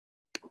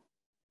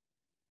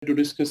to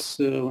discuss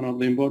one of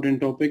the important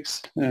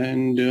topics,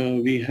 and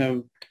we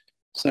have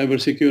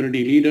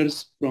cybersecurity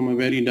leaders from a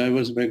very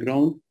diverse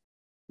background,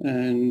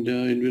 and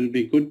it will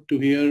be good to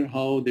hear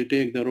how they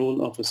take the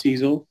role of a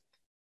CISO.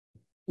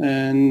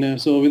 And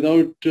so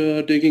without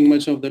taking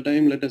much of the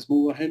time, let us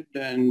move ahead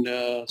and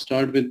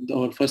start with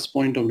our first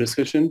point of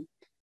discussion.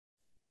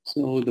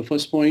 So the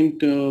first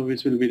point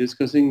which we'll be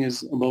discussing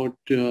is about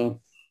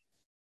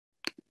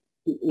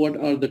what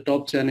are the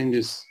top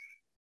challenges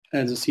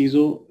as a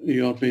CISO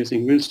you are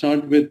facing. We'll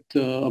start with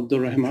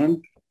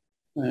Abdulrahman,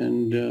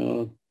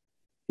 and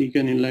he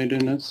can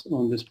enlighten us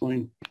on this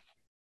point.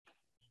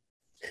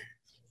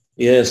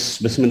 Yes,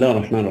 Bismillah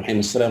ar-Rahman ar-Rahim.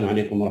 Assalamu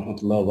alaikum wa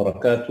rahmatullahi wa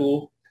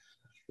barakatuh.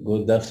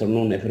 Good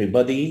afternoon,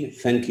 everybody.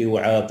 Thank you,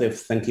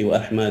 Aatif. Thank you,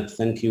 Ahmed.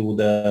 Thank you,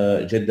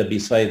 the Jeddah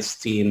Besides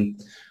team,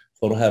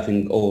 for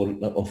having all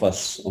of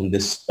us on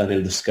this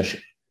panel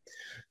discussion.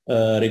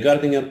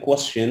 Regarding your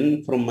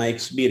question, from my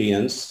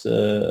experience,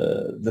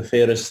 the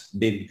first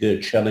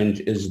big challenge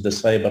is the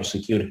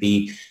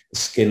cybersecurity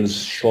skills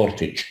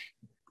shortage.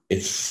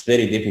 It's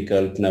very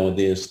difficult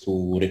nowadays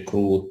to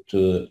recruit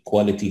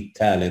quality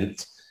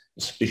talent,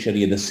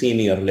 especially the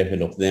senior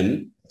level of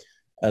them,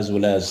 as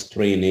well as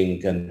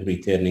training and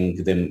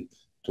returning them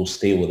to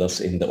stay with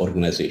us in the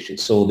organization.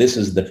 So this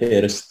is the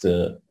first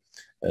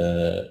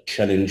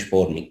challenge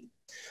for me.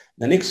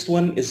 The next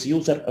one is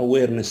user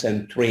awareness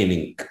and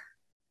training.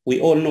 We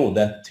all know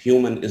that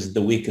human is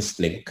the weakest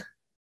link.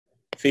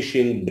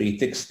 Phishing,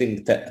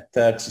 pretexting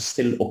attacks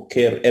still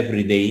occur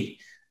every day,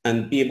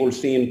 and people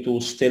seem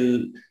to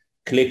still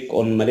click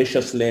on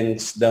malicious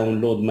links,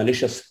 download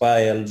malicious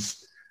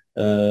files.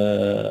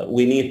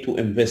 We need to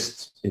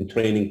invest in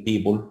training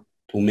people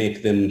to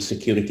make them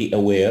security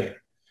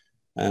aware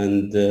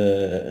and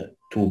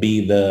to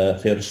be the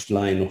first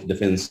line of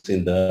defense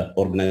in the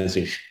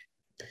organization.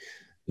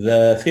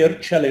 The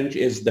third challenge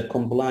is the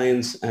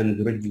compliance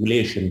and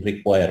regulation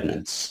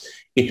requirements.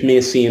 It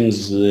may seem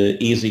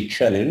easy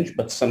challenge,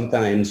 but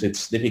sometimes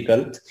it's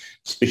difficult,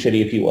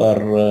 especially if you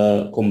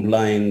are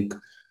complying.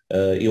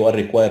 You are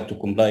required to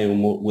comply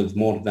with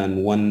more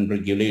than one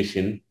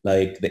regulation,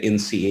 like the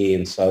NCA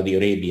in Saudi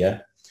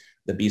Arabia,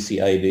 the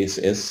BCI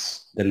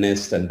BSS, the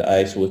NIST, and the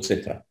ISO,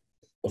 etc.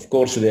 Of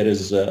course, there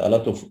is a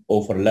lot of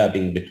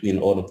overlapping between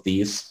all of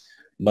these,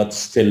 but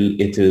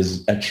still it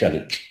is a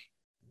challenge.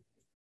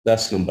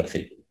 That's number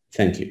 3.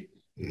 Thank you.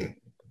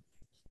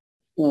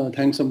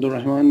 Thanks,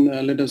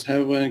 Abdulrahman. Let us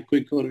have a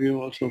quick overview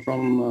also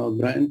from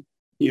Brian.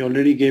 He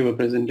already gave a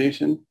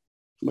presentation,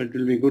 but it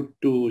will be good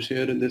to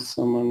share this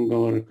among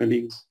our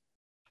colleagues.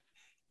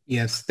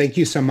 Yes, thank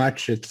you so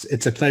much.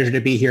 It's a pleasure to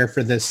be here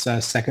for this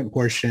second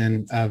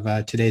portion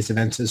of today's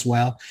events as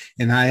well.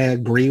 And I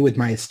agree with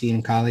my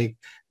esteemed colleague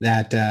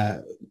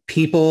that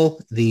people,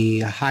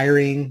 the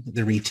hiring,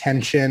 the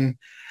retention,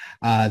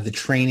 the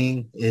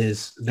training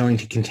is going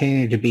to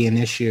continue to be an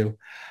issue.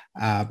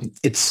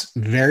 It's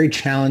very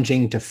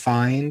challenging to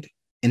find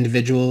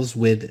individuals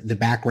with the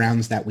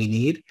backgrounds that we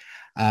need.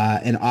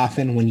 And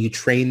often when you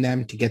train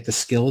them to get the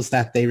skills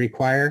that they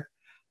require,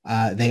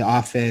 they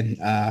often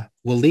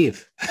will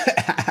leave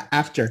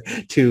after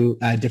to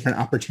different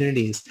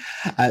opportunities.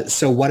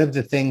 So one of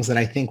the things that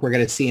I think we're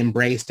going to see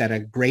embraced at a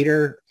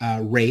greater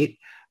rate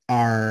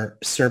are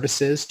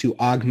services to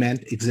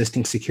augment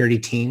existing security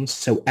teams.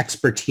 So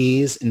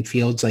expertise in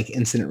fields like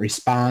incident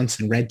response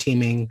and red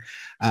teaming,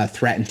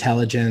 threat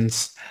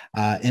intelligence,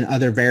 and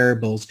other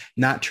variables,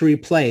 not to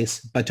replace,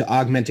 but to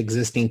augment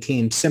existing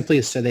teams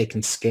simply so they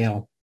can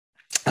scale.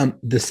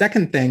 The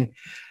second thing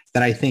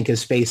that I think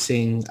is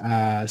facing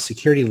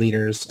security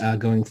leaders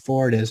going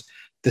forward is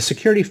the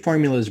security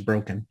formula is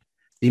broken.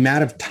 The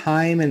amount of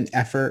time and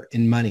effort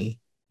and money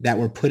that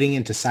we're putting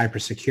into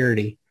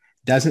cybersecurity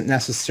doesn't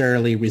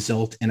necessarily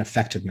result in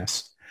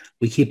effectiveness.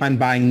 We keep on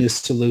buying new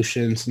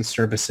solutions and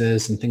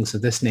services and things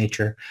of this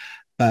nature,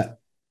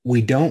 but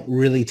we don't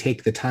really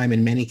take the time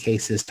in many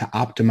cases to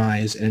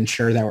optimize and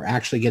ensure that we're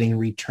actually getting a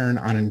return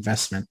on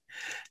investment.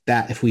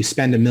 That if we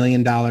spend $1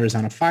 million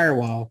on a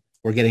firewall,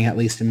 we're getting at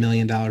least $1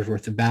 million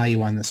worth of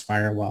value on this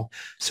firewall.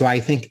 So I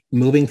think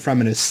moving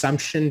from an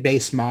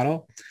assumption-based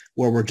model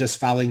where we're just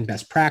following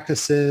best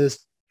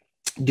practices,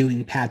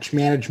 doing patch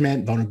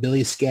management,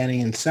 vulnerability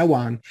scanning, and so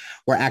on,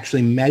 we're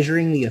actually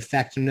measuring the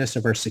effectiveness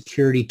of our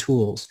security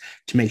tools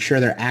to make sure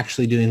they're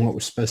actually doing what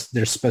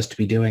they're supposed to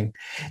be doing.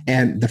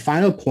 And the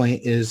final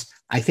point is,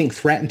 I think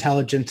threat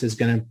intelligence is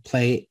going to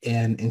play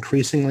an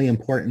increasingly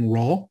important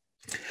role.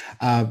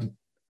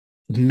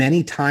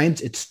 Many times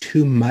it's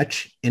too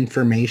much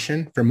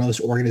information for most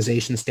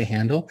organizations to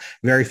handle.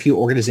 Very few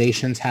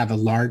organizations have a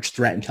large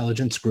threat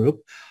intelligence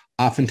group.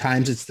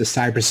 Oftentimes it's the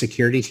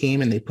cybersecurity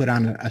team and they put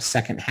on a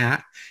second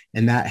hat,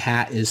 and that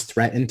hat is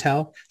threat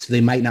intel. So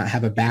they might not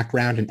have a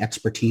background and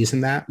expertise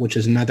in that, which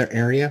is another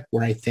area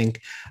where I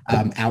think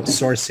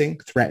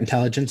outsourcing threat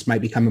intelligence might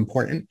become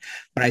important.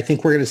 But I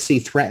think we're going to see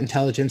threat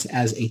intelligence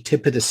as a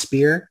tip of the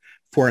spear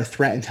for a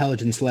threat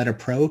intelligence-led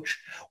approach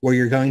where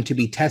you're going to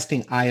be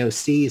testing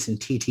IOCs and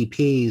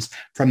TTPs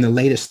from the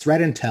latest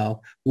threat intel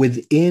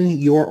within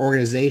your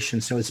organization.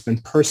 So it's been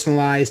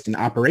personalized and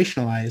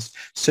operationalized.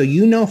 So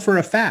you know for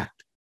a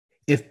fact,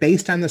 if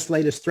based on this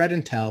latest threat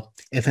intel,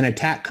 if an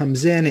attack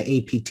comes in, an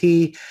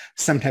APT,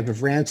 some type of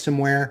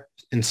ransomware,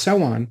 and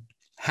so on,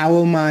 how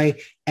will my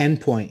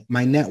endpoint,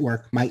 my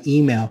network, my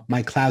email,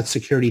 my cloud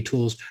security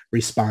tools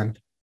respond?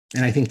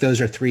 And I think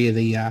those are three of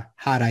the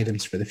hot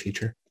items for the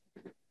future.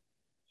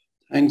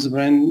 Thanks,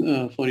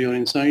 Brian, for your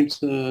insights.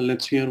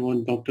 Let's hear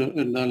what Dr.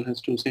 Erdal has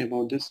to say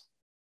about this.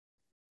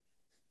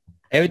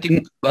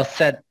 Everything was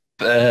said,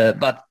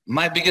 but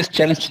my biggest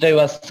challenge today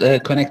was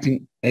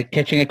catching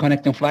a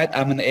connecting flight.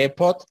 I'm in the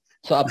airport,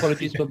 so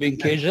apologies for being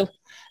casual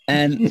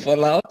and for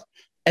loud.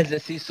 As a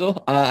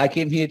CISO, I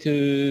came here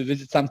to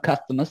visit some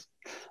customers.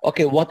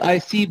 Okay, what I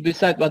see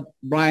besides what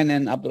Brian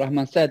and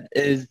Abdulrahman said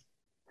is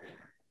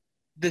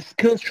the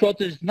skill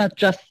shortage is not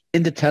just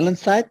in the talent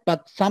side,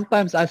 but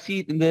sometimes I see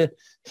it in the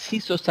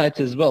CISO side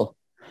as well.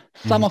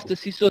 Some of the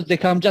CISOs, they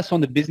come just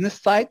on the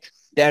business side.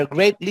 They are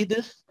great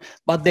leaders,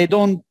 but they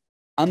don't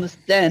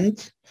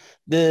understand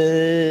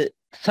the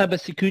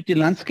cybersecurity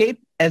landscape,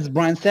 as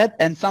Brian said,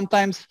 and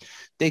sometimes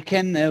they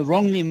can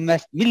wrongly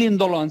invest $1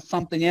 million on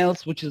something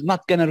else, which is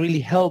not going to really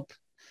help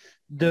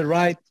the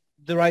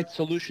right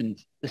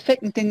solutions. The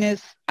second thing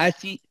is, I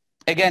see,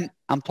 again,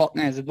 I'm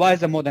talking as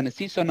advisor more than a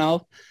CISO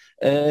now,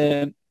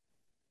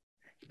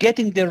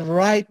 getting the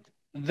right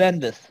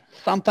vendors.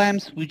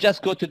 Sometimes we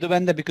just go to the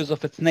vendor because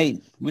of its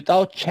name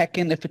without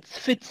checking if it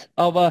fits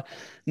our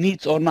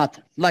needs or not.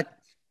 Like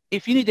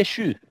if you need a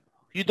shoe,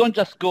 you don't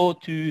just go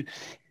to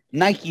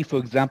Nike, for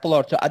example,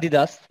 or to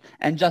Adidas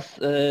and just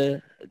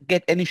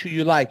get any shoe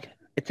you like.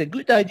 It's a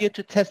good idea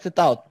to test it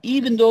out.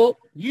 Even though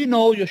you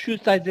know your shoe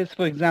size is,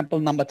 for example,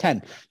 number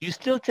 10, you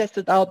still test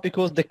it out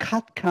because the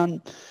cut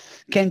can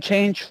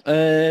change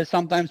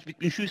sometimes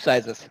between shoe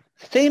sizes.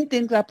 Same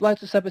thing applies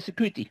to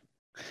cybersecurity.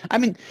 I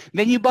mean,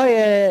 when you buy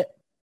a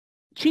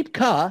cheap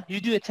car,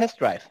 you do a test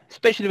drive,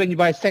 especially when you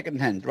buy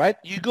secondhand, right?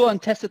 You go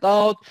and test it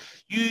out.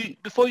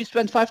 Before you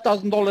spend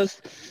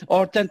 $5,000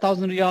 or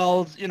 10,000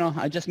 riyals, you know,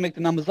 I just make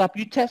the numbers up,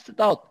 you test it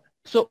out.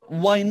 So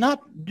why not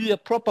do a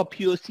proper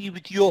POC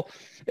with your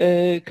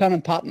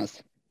current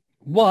partners?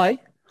 Why?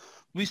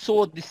 We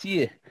saw it this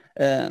year.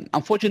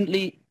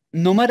 Unfortunately,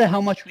 no matter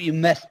how much we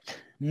invest,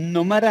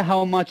 no matter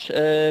how much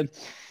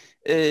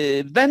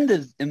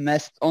vendors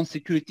invest on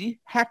security,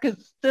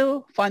 hackers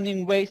still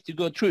finding ways to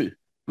go through.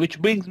 Which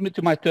brings me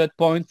to my third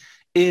point,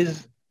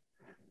 is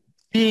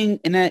being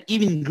in an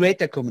even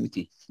greater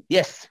community.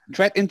 Yes,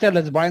 threat intel,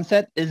 as Brian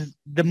said, is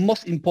the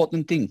most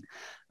important thing.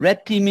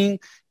 Red teaming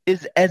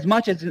is as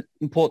much as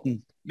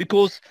important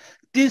because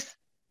this,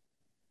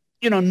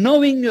 you know,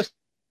 knowing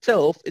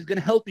yourself is going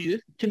to help you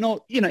to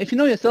know, you know, if you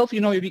know yourself,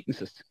 you know your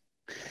weaknesses.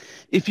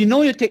 If you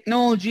know your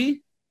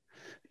technology,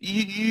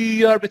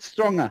 you are a bit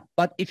stronger.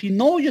 But if you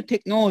know your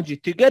technology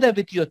together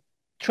with your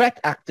threat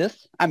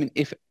actors, I mean,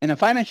 if in a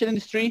financial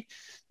industry,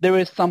 there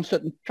is some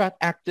certain threat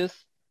actors,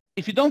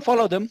 if you don't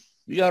follow them,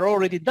 you are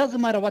already, doesn't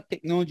matter what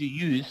technology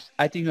you use,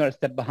 I think you are a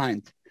step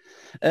behind.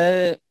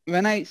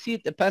 When I see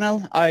the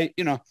panel,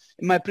 you know,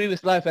 in my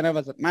previous life when I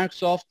was at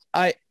Microsoft,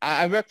 I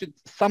worked with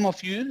some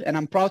of you, and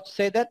I'm proud to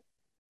say that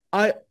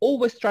I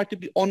always try to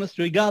be honest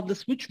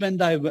regardless which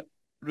vendor I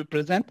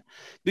represent,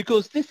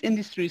 because this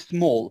industry is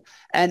small,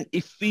 and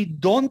if we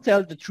don't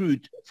tell the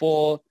truth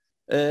for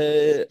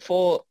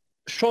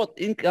short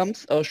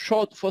incomes or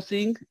short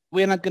foreseeing,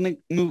 we're not going to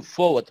move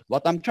forward.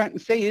 What I'm trying to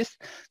say is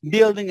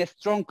building a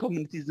strong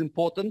community is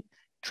important.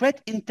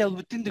 Threat intel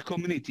within the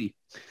community,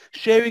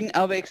 sharing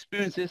our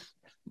experiences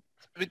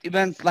with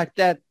events like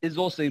that is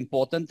also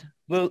important.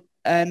 Well,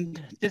 and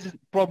this is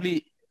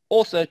probably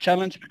also a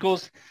challenge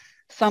because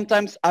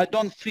sometimes I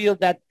don't feel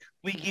that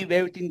we give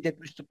everything that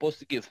we're supposed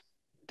to give.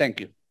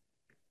 Thank you.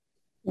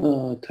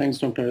 Thanks,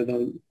 Dr.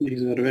 Erdal.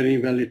 These are very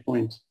valid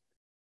points.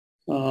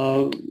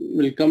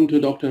 We'll come to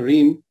Dr.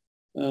 Reem.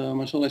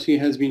 Mashallah, she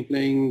has been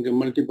playing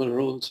multiple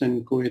roles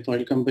in Kuwait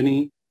Oil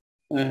Company,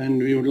 and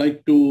we would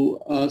like to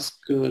ask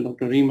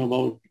Dr. Reem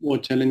about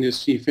what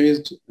challenges she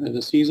faced as a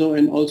CISO,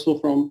 and also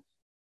from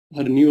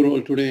her new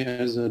role today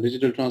as a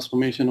digital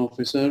transformation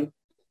officer.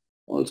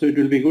 Also, it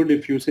will be good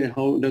if you say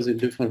how does it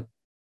differ.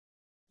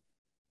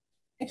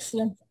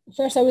 Excellent.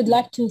 First, I would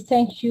like to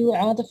thank you,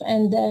 Aatif,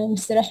 and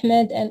Mr.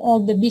 Ahmed, and all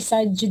the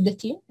B-Side Jeddah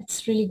team.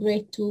 It's really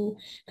great to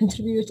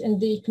contribute in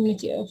the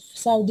community of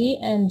Saudi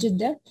and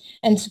Jeddah.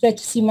 And it's great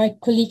to see my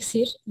colleagues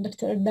here,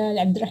 Dr. Erdal,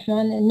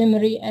 Abdulrahman,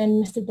 Al-Nimari,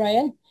 and Mr.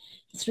 Brian.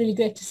 It's really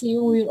great to see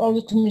you. We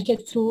always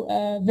communicate through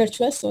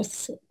virtual, so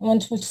it's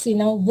wonderful to see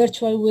now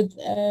virtual with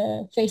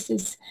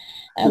faces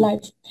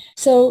live.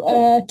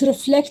 So to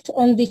reflect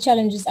on the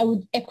challenges, I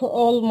would echo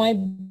all my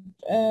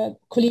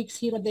colleagues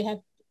here, what they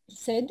have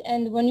said.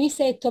 And when we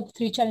say top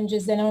 3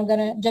 challenges, then I'm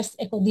gonna just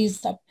echo these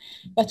stuff.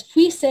 But if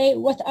we say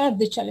what are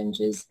the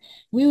challenges,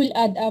 we will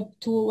add up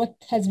to what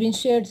has been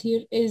shared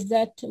here, is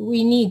that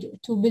we need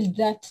to build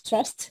that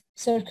trust.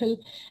 circle,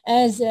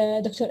 as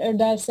Dr.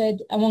 Erdal said,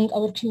 among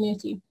our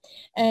community.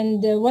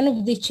 And one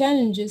of the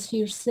challenges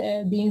here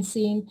being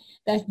seen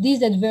that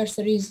these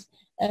adversaries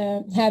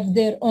have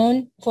their own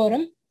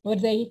forum where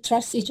they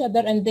trust each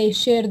other and they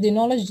share the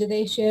knowledge,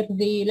 they share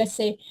the, let's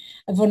say,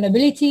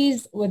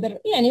 vulnerabilities, whether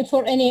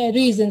for any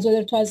reasons,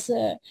 whether it was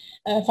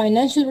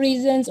financial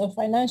reasons or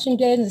financial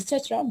gains,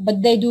 etc.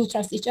 But they do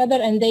trust each other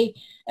and they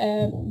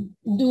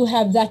do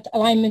have that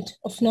alignment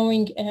of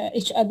knowing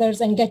each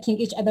other's and getting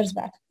each other's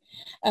back.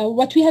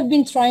 What we have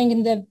been trying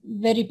in the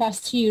very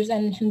past years,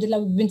 and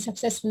alhamdulillah we've been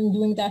successful in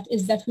doing that,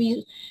 is that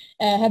we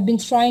have been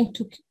trying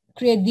to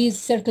create these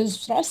circles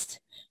of trust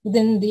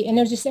within the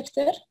energy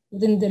sector,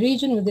 within the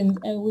region, within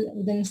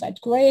inside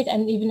Kuwait,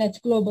 and even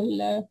at global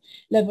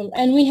level.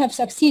 And we have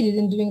succeeded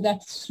in doing that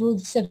through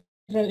several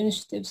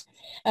initiatives.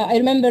 I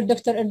remember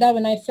Dr. Erdal,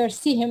 when I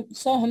first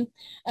saw him,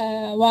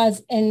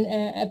 was in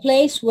a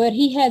place where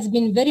he has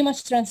been very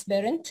much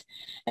transparent.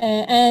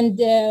 And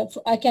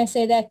I can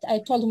say that I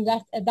told him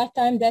that at that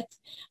time that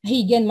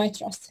he gained my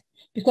trust,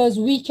 because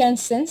we can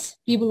sense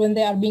people when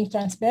they are being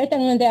transparent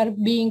and when they are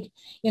being,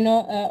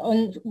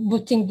 on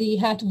putting the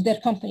hat of their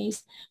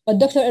companies. But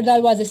Dr.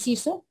 Erdal was a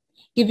CISO,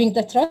 giving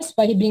the trust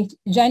by being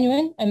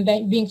genuine and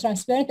by being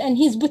transparent, and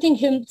he's putting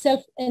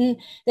himself in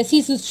the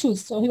CISO's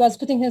shoes. So he was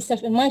putting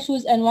himself in my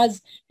shoes and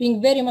was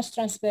being very much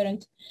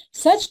transparent.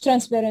 Such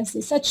transparency,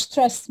 such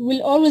trust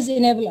will always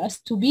enable us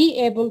to be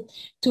able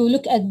to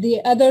look at the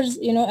others,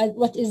 at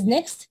what is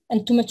next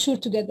and to mature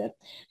together.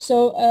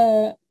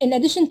 So in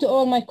addition to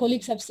all my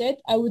colleagues have said,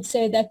 I would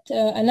say that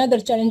another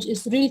challenge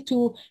is really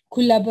to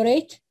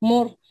collaborate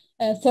more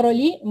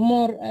thoroughly,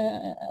 more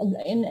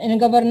in a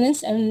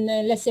governance and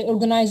let's say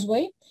organized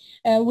way,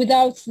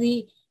 without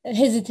the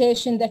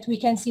hesitation that we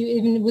can see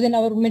even within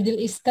our Middle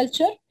East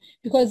culture,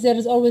 because there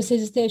is always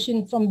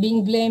hesitation from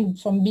being blamed,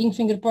 from being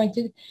finger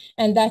pointed,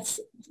 and that's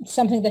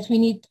something that we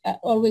need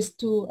always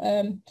to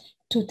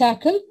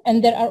tackle.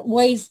 And there are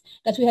ways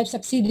that we have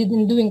succeeded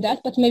in doing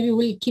that, but maybe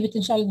we'll keep it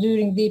inshallah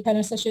during the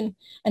panel session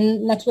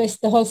and not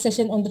waste the whole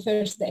session on the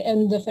first day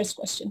and the first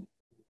question.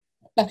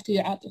 Back to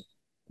you, Aatif.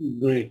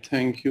 Great,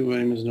 thank you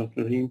very much,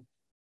 Dr. Reem.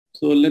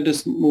 So let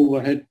us move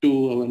ahead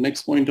to our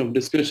next point of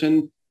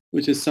discussion,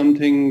 which is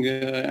something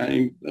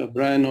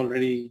Brian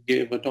already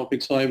gave a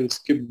topic, so I will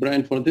skip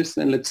Brian for this,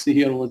 and let's see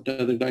here what the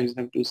other guys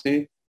have to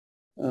say.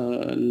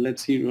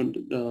 Let's see what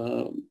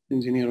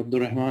Engineer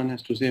Abdulrahman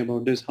has to say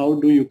about this. How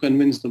do you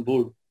convince the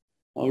board?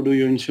 How do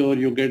you ensure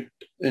you get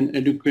an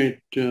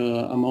adequate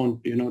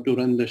amount, to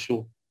run the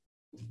show?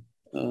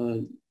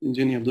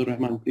 Engineer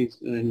Abdulrahman, please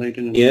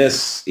enlighten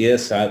us.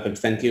 Yes, Aatif,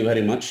 thank you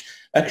very much.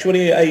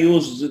 Actually, I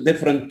use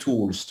different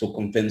tools to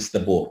convince the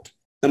board.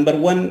 Number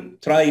one,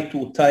 try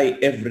to tie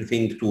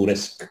everything to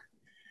risk.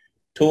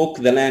 Talk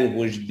the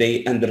language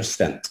they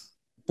understand.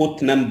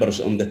 Put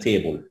numbers on the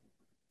table.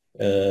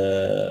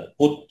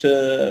 Put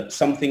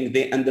something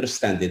they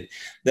understand it.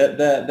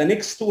 The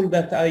next tool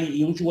that I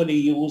usually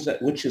use,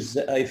 which is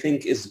I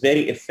think is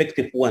very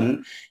effective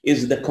one,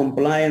 is the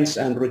compliance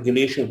and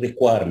regulation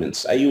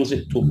requirements. I use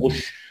it to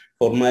push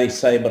for my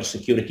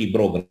cybersecurity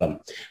program.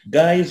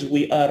 Guys,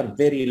 we are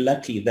very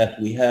lucky that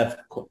we have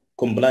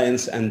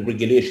compliance and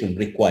regulation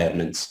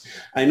requirements.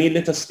 I mean,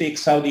 let us take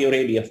Saudi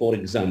Arabia, for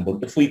example.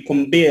 If we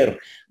compare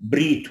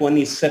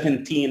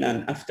pre-2017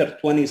 and after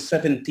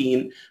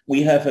 2017,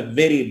 we have a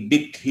very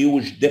big,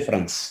 huge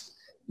difference.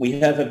 We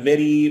have a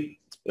very,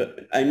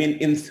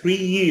 in 3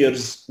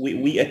 years,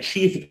 we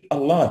achieved a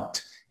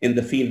lot in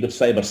the field of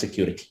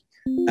cybersecurity.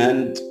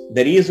 And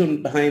the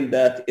reason behind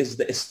that is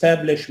the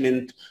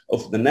establishment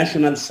of the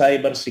National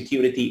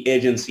Cybersecurity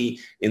Agency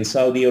in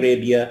Saudi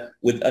Arabia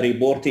with a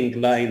reporting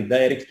line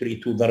directly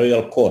to the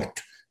Royal Court.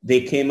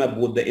 They came up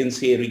with the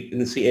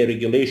NCA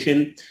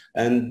regulation,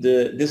 and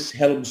this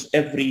helps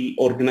every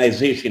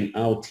organization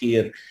out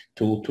here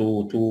to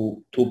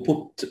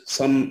put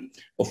some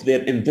of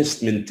their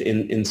investment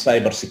in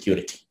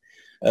cybersecurity.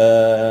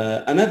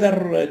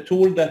 Another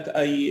tool that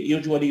I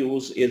usually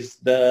use is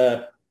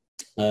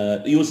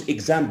use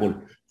example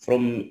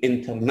from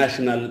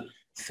international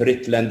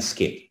threat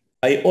landscape.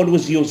 I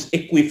always use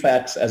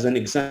Equifax as an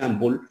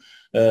example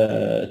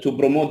to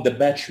promote the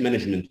batch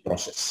management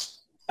process.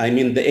 I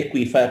mean the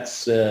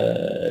Equifax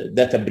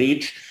data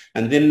breach,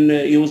 and then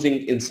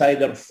using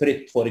insider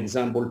threat, for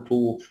example,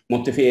 to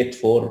motivate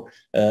for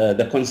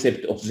the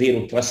concept of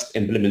zero trust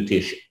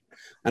implementation.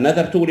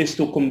 Another tool is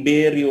to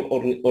compare your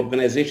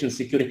organization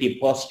security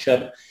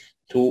posture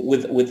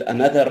with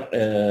another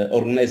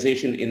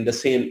organization in the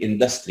same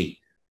industry.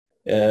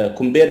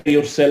 Compare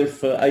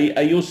yourself.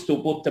 I used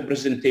to put a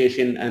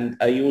presentation and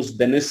I used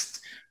the NIST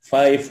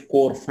 5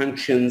 core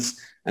functions,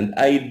 and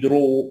I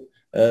draw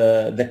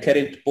the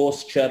current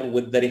posture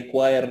with the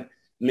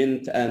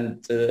requirement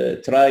and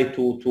try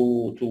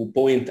to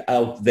point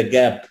out the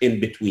gap in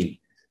between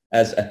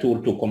as a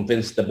tool to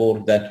convince the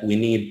board that we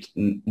need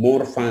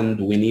more fund,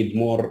 we need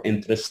more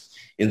interest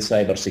in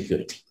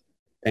cybersecurity.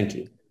 Thank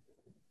you.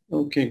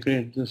 Okay,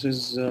 great. This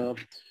is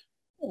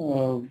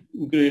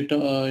great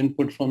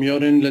input from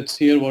your end. Let's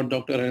hear what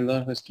Dr.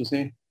 Erdal has to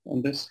say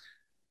on this.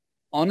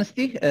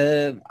 Honestly,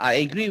 I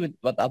agree with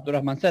what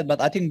Abdulrahman said,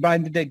 but I think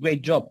Brian did a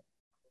great job.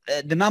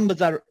 The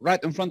numbers are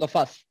right in front of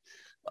us.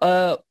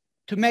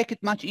 To make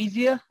it much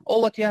easier,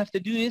 all what you have to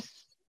do is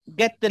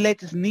get the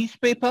latest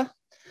newspaper,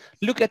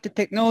 look at the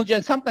technology,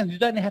 and sometimes you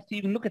don't have to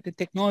even look at the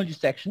technology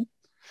section.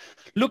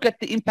 Look at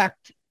the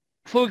impact.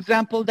 For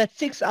example, that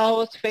 6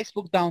 hours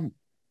Facebook down.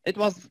 It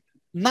was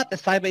not a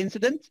cyber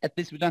incident. At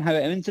least we don't have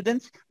an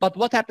incident. But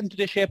what happened to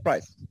the share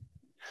price?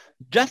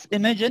 Just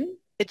imagine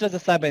it was a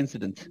cyber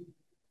incident.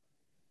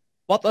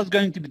 What was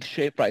going to be the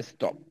share price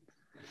drop?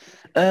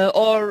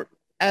 Or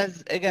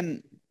as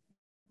again,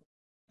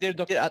 dear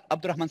Dr.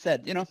 Abdulrahman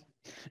said,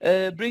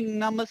 bring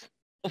numbers.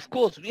 Of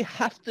course, we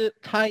have to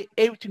tie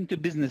everything to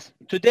business.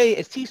 Today,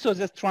 a CISO is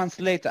a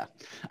translator.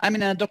 I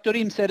mean, Dr.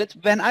 Reem said it.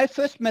 When I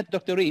first met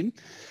Dr. Reem,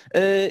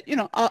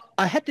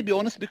 I had to be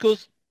honest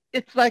because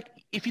it's like,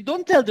 if you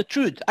don't tell the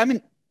truth, I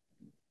mean,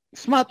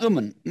 smart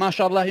woman,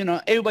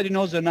 mashallah, everybody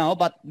knows her now,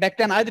 but back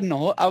then I didn't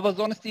know her. I was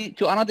honestly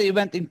to another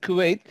event in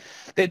Kuwait.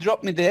 They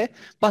dropped me there.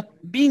 But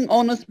being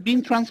honest,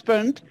 being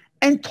transparent,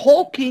 and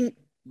talking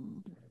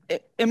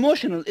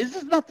emotional, is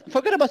this not,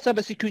 forget about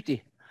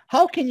cybersecurity.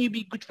 How can you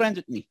be good friends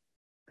with me?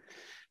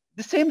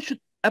 The same should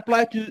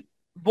apply to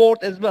board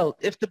as well.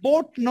 If the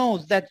board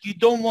knows that you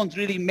don't want to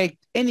really make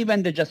any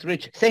vendor just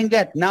rich, saying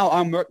that now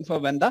I'm working for a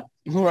vendor,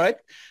 all right?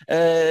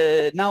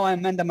 Now I'm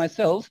a vendor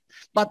myself,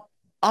 but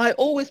I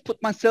always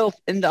put myself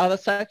in the other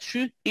side's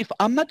shoe if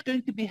I'm not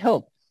going to be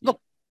helped. Look,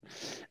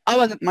 I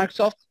was at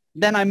Microsoft,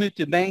 then I moved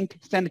to bank,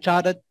 Standard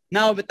Chartered,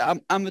 now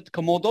I'm with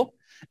Comodo.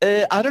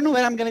 I don't know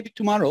where I'm going to be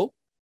tomorrow.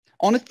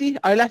 Honestly,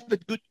 I left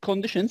with good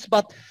conditions,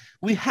 but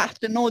we have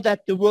to know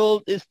that the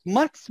world is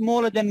much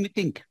smaller than we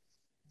think.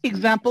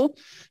 Example,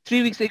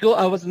 3 weeks ago,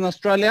 I was in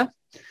Australia.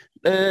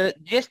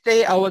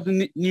 Yesterday, I was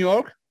in New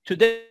York.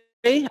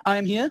 Today,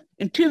 I'm here.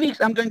 In 2 weeks,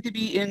 I'm going to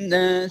be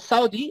in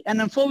Saudi. And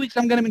in 4 weeks,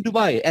 I'm going to be in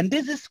Dubai. And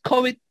this is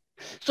COVID.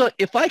 So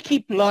if I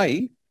keep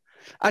lying,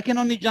 I can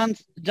only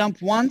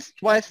jump once,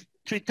 twice,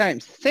 3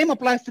 times. Same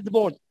applies to the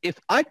board. If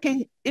I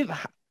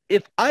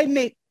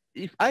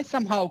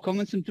somehow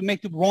convince him to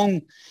make the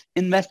wrong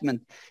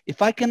investment,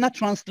 if I cannot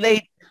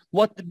translate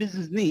what the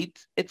business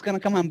needs, it's going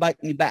to come and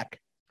bite me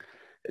back.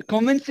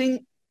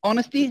 Convincing,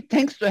 honesty,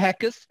 thanks to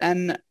hackers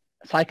and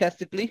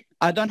sarcastically,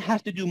 I don't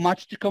have to do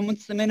much to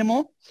convince them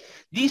anymore.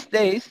 These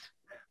days,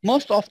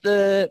 most of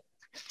the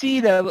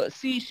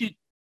C-suite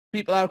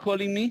people are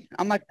calling me.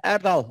 I'm like,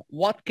 Erdal,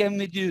 what can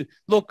we do?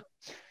 Look,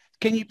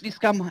 can you please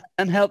come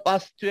and help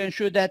us to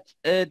ensure that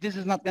this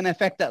is not going to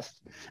affect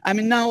us? I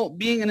mean, now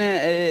being in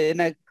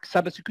a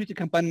cybersecurity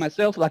company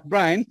myself, like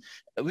Brian,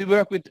 we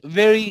work with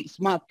very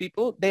smart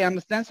people. They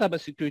understand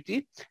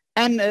cybersecurity.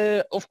 And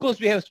of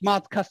course, we have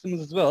smart customers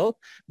as well.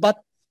 But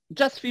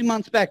just a few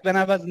months back, when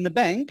I was in the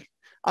bank,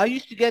 I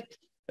used to get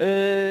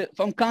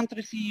from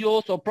country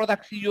CEOs or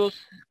product CEOs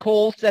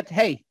calls that,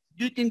 hey,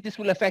 do you think this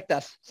will affect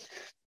us?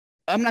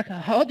 I'm like,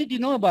 how did you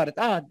know about it?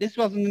 This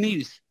was in the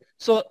news.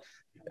 So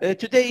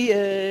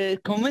today,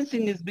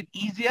 convincing is a bit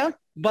easier,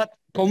 but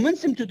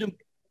convincing to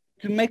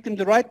make them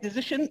the right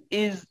decision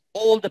is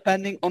all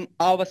depending on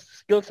our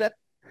skill set.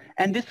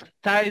 And this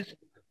ties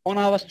on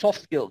our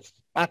soft skills.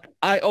 Like,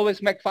 I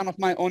always make fun of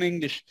my own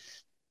English.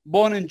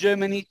 Born in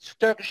Germany,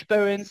 Turkish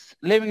parents,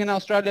 living in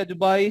Australia,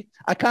 Dubai.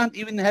 I can't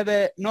even have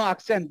no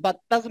accent, but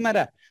doesn't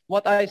matter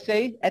what I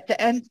say. At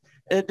the end,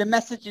 the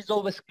message is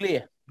always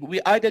clear. We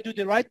either do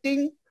the right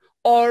thing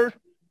or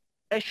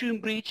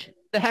assume breach.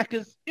 The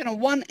hackers,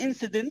 one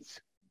incident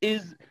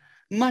is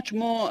much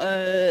more,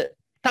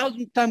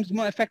 1,000 times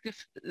more effective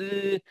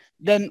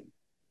than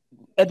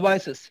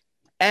advices.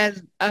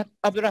 As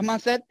Abdulrahman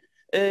said,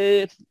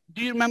 do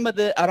you remember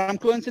the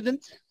Aramco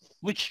incident,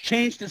 which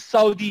changed the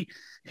Saudi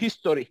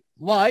history?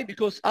 Why?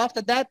 Because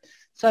after that,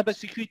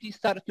 cybersecurity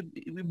started to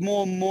be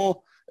more and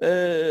more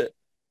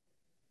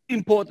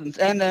important.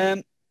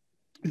 And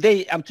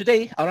today,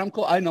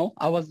 Aramco, I know,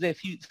 I was there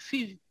 2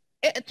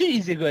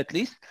 years ago at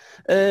least,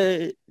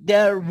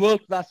 they're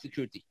world-class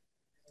security.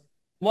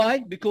 Why?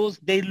 Because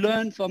they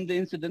learn from the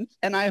incidents.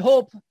 And I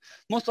hope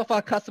most of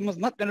our customers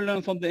not going to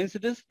learn from the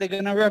incidents. They're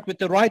going to work with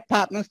the right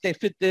partners. They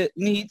fit the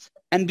needs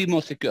and be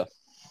more secure.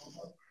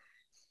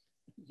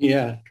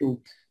 Yeah, true.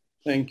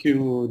 Thank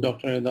you,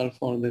 Dr. Erdal,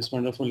 for this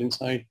wonderful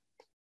insight.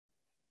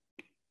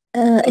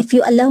 If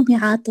you allow me,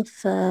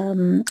 Aatif,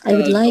 I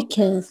would like...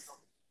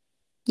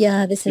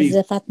 this Please.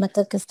 Is Fatimah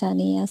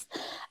Alturkistani, yes.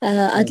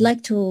 I'd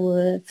like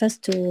to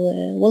first to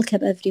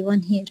welcome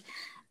everyone here.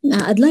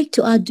 I'd like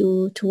to add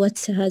to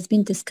what has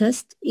been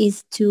discussed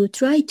is to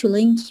try to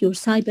link your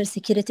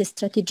cybersecurity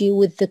strategy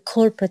with the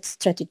corporate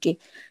strategy.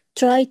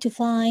 Try to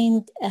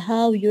find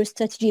how your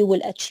strategy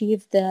will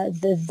achieve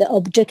the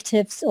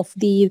objectives of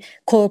the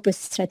corporate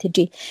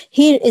strategy.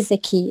 Here is the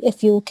key.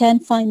 If you can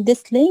find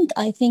this link,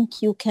 I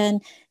think you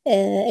can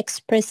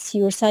express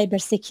your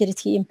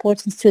cybersecurity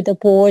importance to the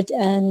board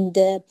and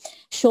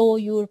show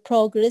your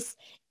progress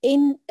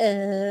in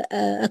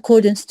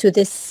accordance to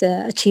this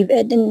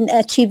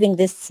achieving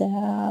this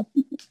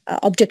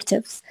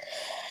objectives.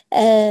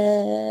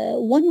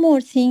 One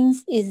more thing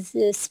is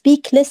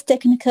speak less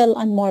technical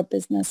and more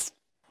business.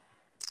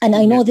 And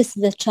I know this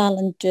is a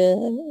challenge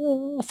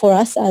for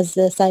us as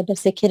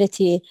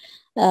cybersecurity,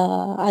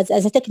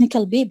 as a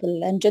technical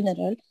people in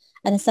general,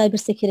 and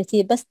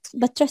cybersecurity. But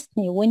trust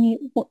me,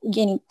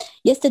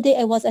 yesterday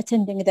I was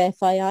attending the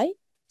FII,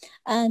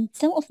 and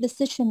some of the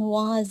session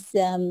was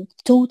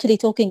totally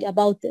talking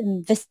about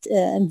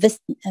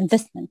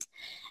investment.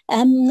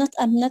 I'm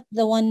not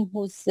the one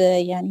who's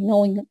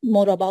knowing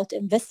more about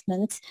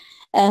investments.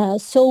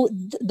 So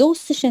those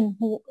sessions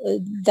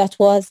that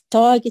was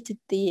targeted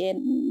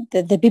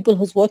the people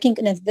who's working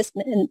in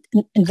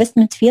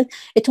investment field,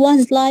 it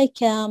was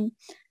like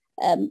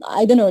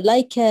I don't know,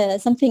 like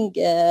something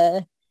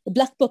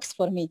black box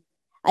for me.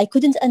 I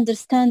couldn't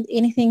understand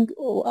anything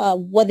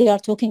what they are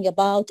talking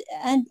about.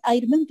 And I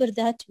remember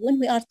that when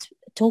we are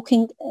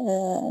talking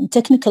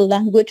technical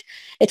language,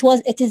 it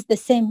is the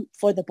same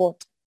for the board.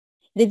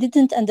 They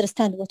didn't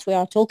understand what we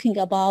are talking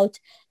about.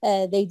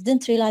 They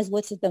didn't realize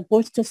what is the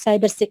importance of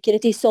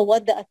cybersecurity. So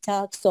what the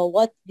attacks, so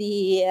what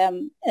the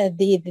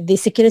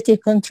security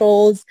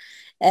controls,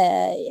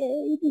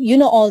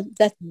 all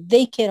that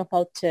they care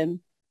about.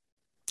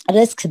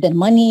 Risks, the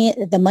money,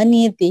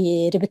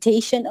 the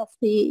reputation of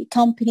the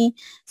company.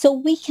 So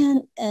we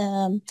can,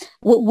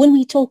 when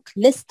we talk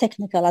less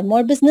technical and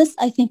more business,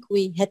 I think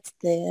we hit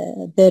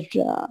their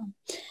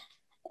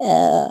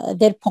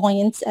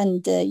points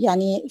and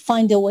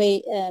find a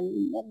way,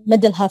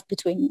 middle half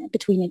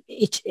between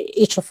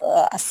each of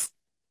us.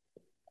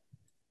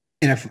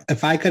 And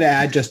if I could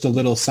add just a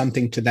little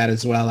something to that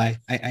as well, I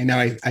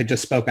know I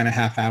just spoke on a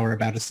half hour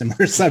about a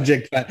similar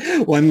subject, but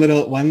one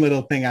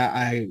little thing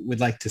I would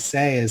like to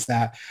say is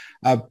that,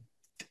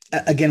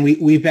 again,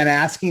 we've been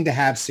asking to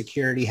have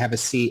security have a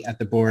seat at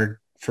the board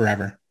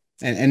forever.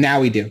 And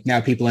now we do. Now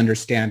people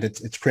understand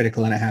it's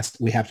critical and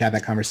we have to have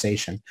that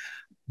conversation.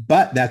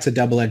 But that's a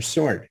double-edged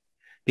sword,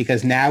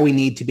 because now we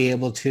need to be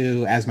able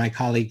to, as my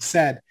colleague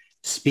said,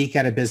 speak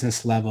at a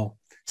business level,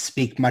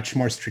 speak much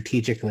more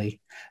strategically,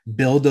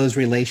 build those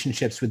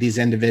relationships with these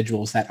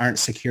individuals that aren't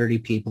security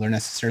people or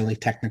necessarily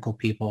technical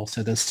people.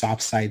 So those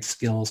soft side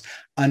skills,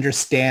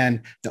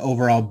 understand the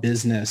overall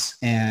business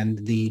and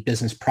the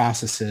business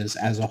processes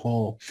as a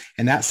whole.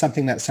 And that's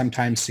something that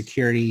sometimes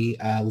security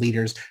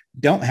leaders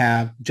don't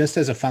have, just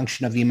as a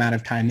function of the amount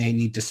of time they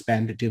need to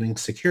spend doing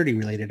security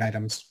related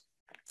items.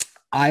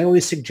 I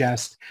always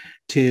suggest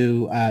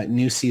to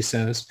new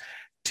CISOs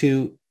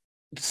to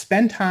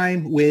spend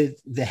time with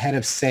the head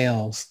of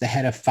sales, the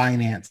head of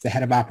finance, the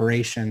head of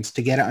operations,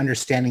 to get an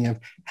understanding of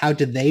how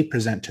did they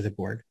present to the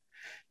board,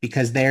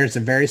 because there's a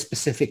very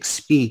specific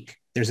speak,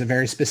 there's a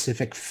very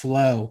specific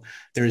flow,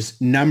 there's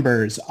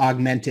numbers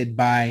augmented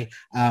by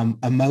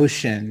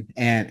emotion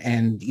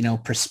and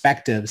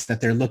perspectives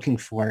that they're looking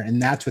for, and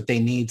that's what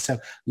they need. So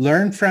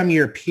learn from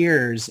your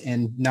peers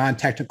in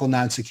non-technical,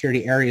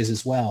 non-security areas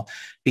as well,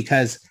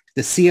 because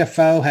the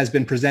CFO has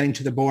been presenting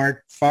to the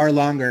board far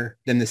longer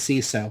than the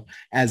CISO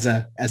as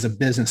a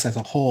business as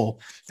a whole.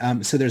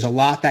 So there's a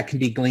lot that can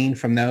be gleaned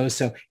from those.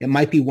 So it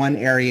might be one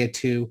area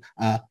to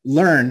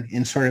learn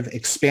and sort of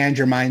expand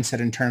your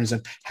mindset in terms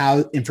of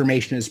how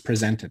information is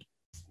presented.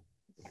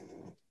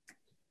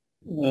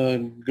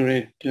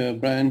 Great,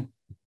 Brian.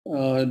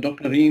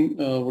 Dr. Reem,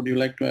 would you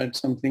like to add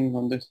something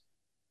on this?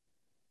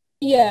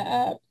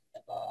 Yeah.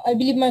 I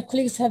believe my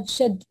colleagues have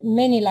shed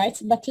many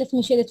lights, but let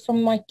me shed it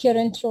from my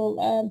current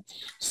role.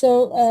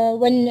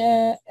 When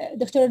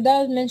Dr.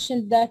 Erdal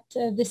mentioned that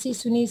the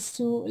CISO needs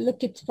to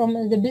look at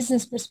from the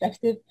business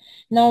perspective,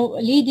 now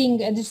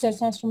leading a digital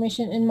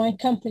transformation in my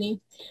company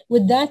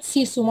with that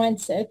CISO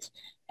mindset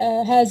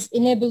has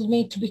enabled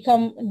me to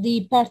become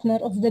the partner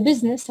of the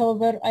business.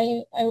 However,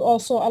 I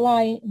also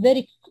align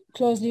very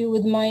closely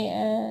with my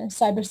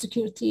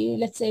cybersecurity,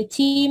 let's say,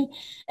 team,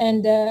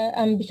 and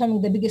I'm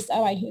becoming the biggest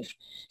ally here.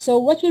 So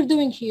what we're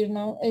doing here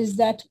now is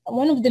that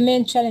one of the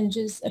main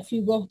challenges, if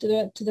you go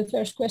to the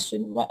first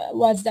question,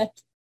 was that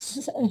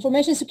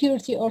information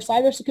security or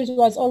cybersecurity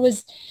was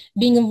always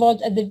being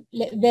involved at the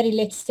very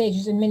late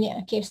stages in many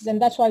cases,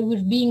 and that's why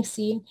we're being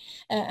seen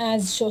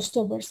as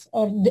showstoppers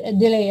or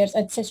delayers,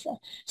 etc.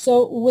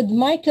 So with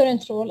my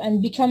current role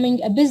and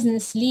becoming a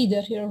business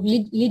leader here,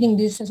 leading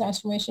this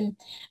transformation,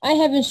 I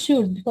have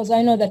ensured, because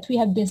I know that we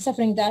have been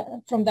suffering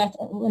from that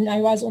when I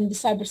was on the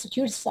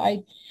cybersecurity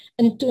side,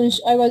 and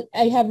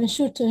I have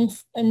ensured to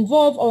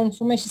involve our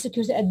information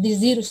security at the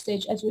zero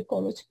stage, as we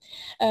call it.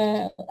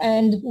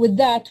 And with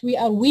that, we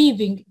are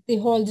weaving the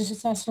whole digital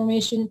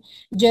transformation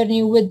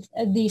journey with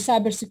the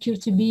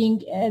cybersecurity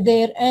being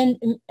there and,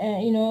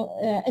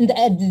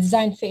 at the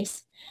design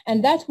phase.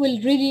 And that will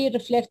really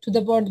reflect to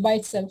the board by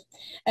itself.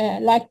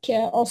 Like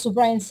also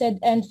Brian said,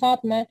 and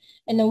Fatimah,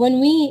 and when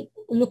we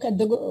look at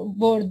the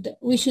board,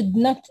 we should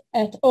not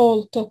at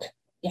all talk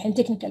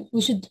technical.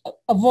 We should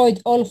avoid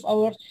all of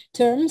our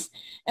terms,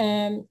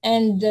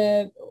 and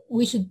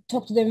we should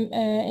talk to them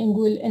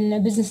in a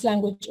business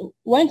language.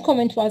 One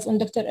comment was on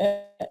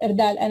Dr.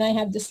 Erdal, and I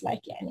have this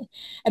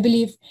I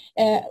believe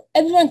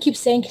everyone keeps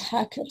saying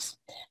hackers.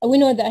 We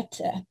know that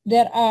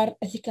there are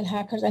ethical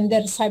hackers and there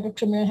are cyber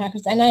criminal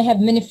hackers, and I have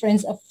many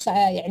friends of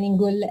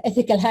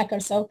ethical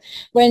hackers. So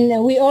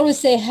when we always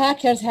say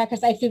hackers,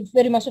 I feel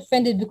very much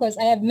offended because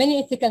I have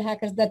many ethical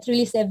hackers that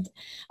really saved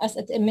us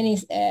at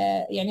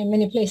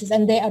many places,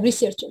 and they are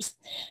researchers.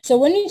 So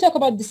when you talk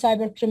about the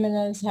cyber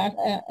criminals,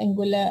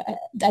 the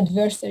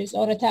adversaries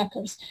or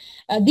attackers,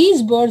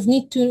 these boards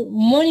need to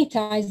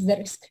monetize the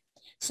risk.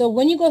 So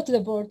when you go to the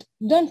board,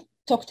 don't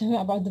talk to him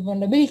about the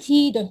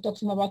vulnerability. Don't talk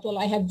to him about, well,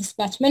 I have this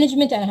patch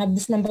management and I have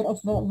this number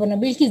of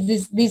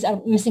vulnerabilities. These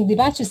are missing the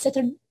patches,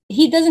 etc.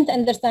 He doesn't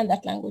understand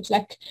that language.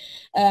 Like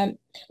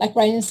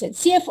Brian said,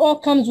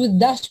 CFO comes with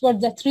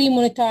dashboards that really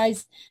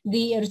monetize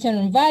the return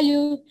on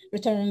value,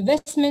 return on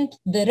investment,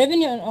 the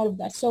revenue, and all of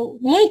that. So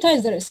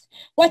monetize the risk.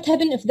 What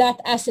happens if that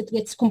asset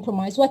gets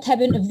compromised? What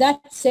happens if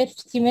that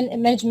safety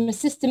management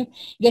system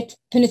gets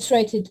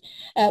penetrated?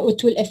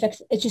 It will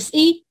affect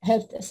HSE,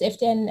 health,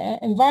 safety, and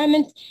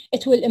environment.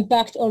 It will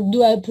impact or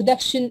do a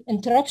production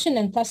interruption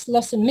and thus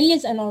loss of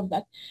millions and all of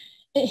that.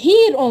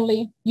 Here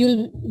only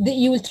you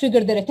will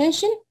trigger their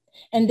attention,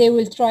 and they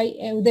will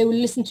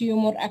listen to you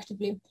more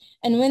actively.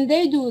 And when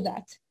they do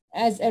that,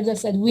 as Erdal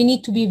said, we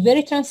need to be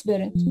very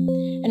transparent,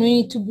 and we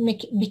need to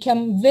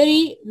become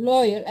very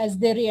loyal as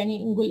their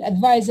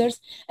advisors,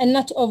 and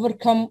not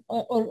overcome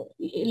or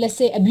let's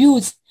say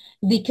abuse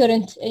the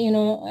current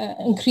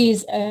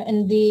increase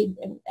in the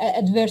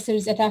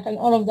adversaries attack and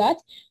all of that.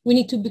 We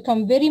need to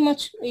become very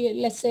much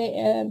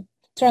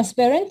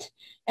transparent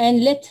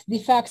and let the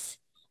facts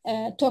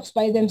talks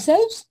by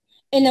themselves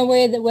in a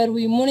way that where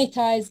we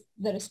monetize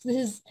the risk. This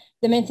is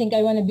the main thing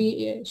I want to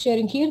be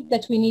sharing here,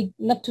 that we need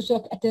not to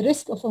talk at the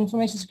risk of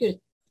information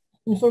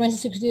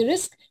security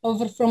risk,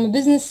 over from a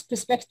business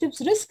perspective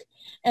risk,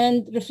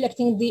 and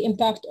reflecting the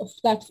impact of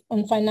that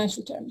on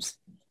financial terms.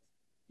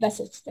 That's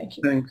it. Thank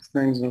you.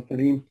 Thanks, Dr.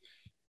 Reem.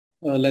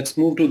 Let's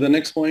move to the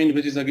next point,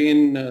 which is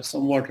again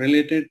somewhat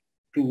related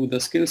to the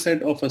skill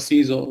set of a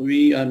CISO.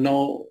 We are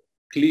now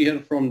clear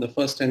from the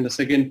first and the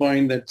second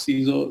point that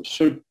CISO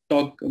should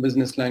talk a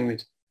business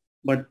language,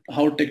 but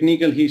how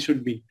technical he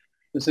should be.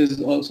 This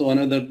is also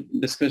another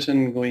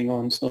discussion going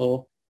on.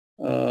 So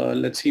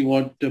let's see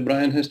what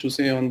Brian has to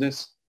say on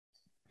this.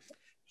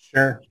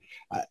 Sure.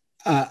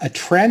 A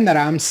trend that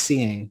I'm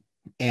seeing,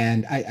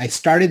 and I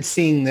started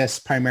seeing this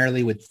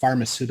primarily with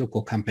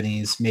pharmaceutical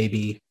companies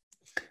maybe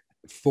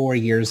 4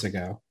 years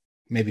ago,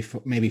 maybe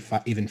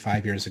even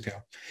 5 years ago,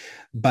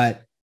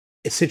 but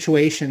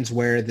situations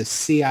where the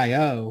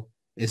CIO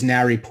is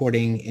now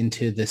reporting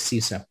into the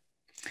CISO.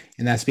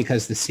 And that's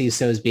because the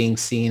CISO is being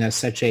seen as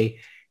such a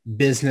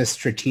business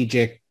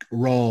strategic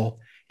role,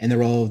 and the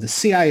role of the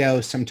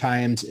CIO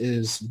sometimes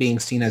is being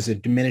seen as a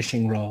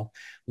diminishing role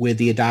with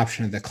the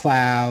adoption of the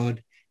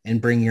cloud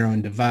and bring your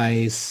own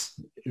device,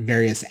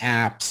 various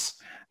apps,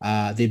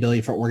 the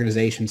ability for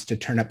organizations to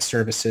turn up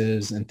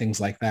services and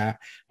things like that.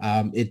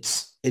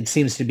 It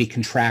seems to be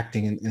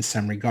contracting in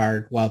some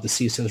regard, while the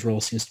CISO's role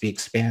seems to be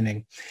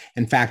expanding.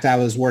 In fact, I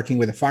was working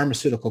with a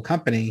pharmaceutical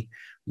company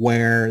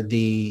where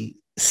the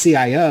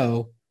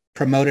CIO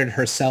promoted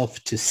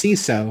herself to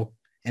CISO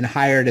and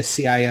hired a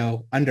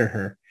CIO under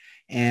her.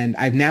 And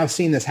I've now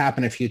seen this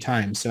happen a few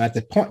times. So at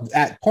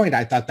that point,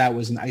 I thought that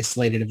was an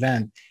isolated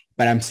event,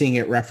 but I'm seeing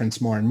it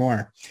referenced more and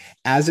more.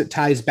 As it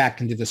ties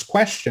back into this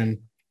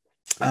question,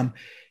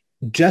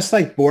 just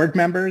like board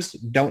members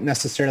don't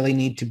necessarily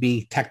need to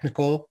be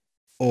technical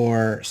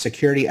or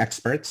security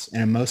experts,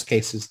 and in most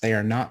cases, they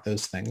are not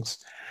those things.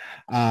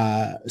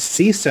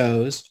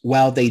 CISOs,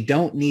 while they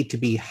don't need to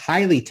be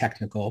highly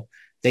technical,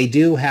 they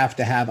do have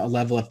to have a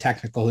level of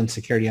technical and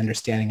security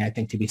understanding, I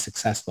think, to be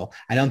successful.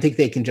 I don't think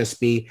they can just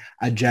be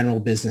a general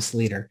business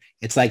leader.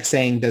 It's like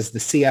saying, does the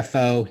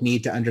CFO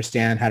need to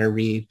understand how to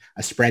read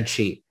a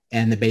spreadsheet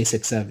and the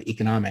basics of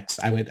economics?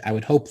 I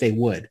would hope they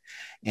would.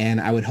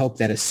 And I would hope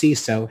that a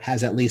CISO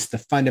has at least the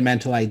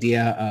fundamental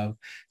idea of,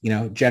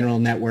 general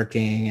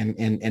networking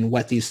and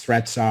what these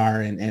threats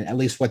are, and at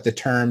least what the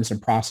terms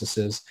and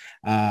processes,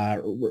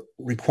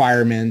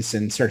 requirements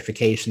and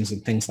certifications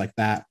and things like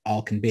that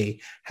all can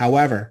be.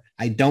 However,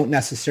 I don't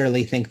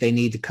necessarily think they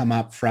need to come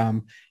up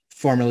from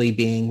formerly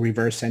being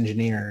reverse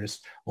engineers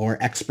or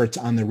experts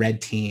on the red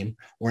team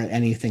or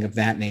anything of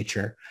that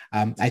nature.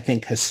 I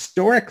think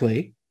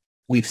historically,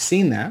 we've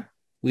seen that.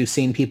 We've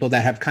seen people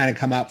that have kind of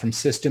come up from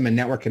system and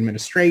network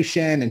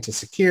administration into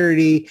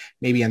security,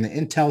 maybe on the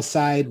Intel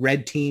side,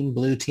 red team,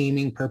 blue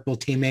teaming, purple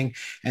teaming,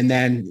 and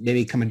then they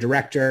become a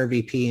director,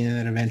 VP, and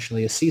then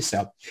eventually a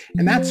CISO.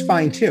 And that's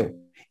fine too,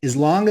 as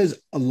long as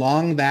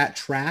along that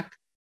track,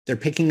 they're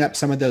picking up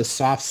some of those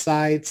soft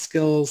side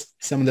skills,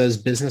 some of those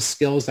business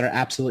skills that are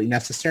absolutely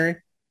necessary.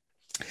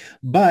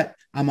 But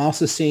I'm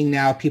also seeing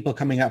now people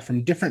coming up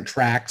from different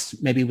tracks,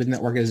 maybe within the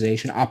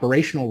organization,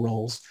 operational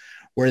roles,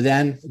 where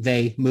then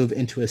they move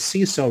into a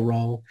CISO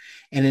role.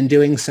 And in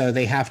doing so,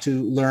 they have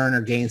to learn or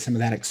gain some of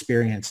that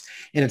experience.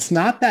 And it's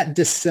not that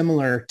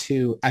dissimilar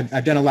to,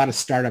 I've done a lot of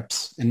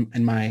startups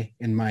in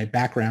my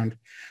background.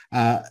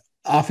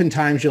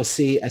 oftentimes you'll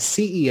see a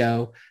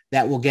CEO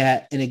that will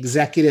get an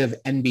executive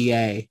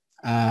MBA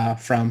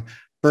from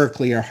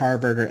Berkeley or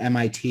Harvard or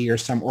MIT or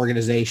some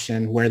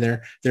organization where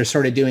they're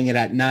sort of doing it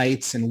at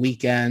nights and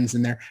weekends,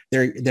 and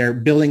they're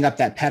building up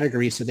that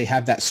pedigree so they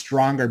have that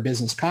stronger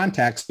business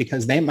context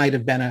because they might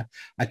have been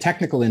a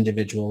technical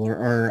individual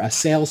or a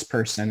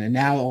salesperson, and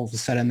now all of a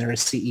sudden they're a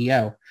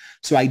CEO.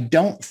 So I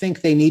don't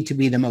think they need to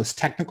be the most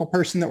technical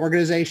person in the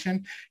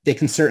organization. They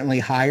can certainly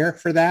hire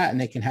for that, and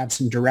they can have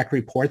some direct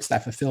reports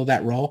that fulfill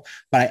that role.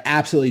 But I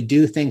absolutely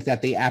do think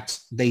that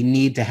they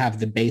need to have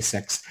the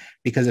basics,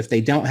 because if they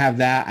don't have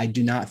that, I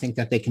do not think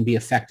that they can be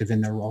effective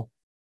in their role.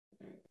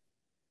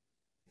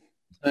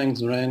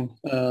 Thanks, Ryan.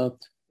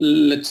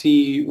 Let's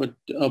see what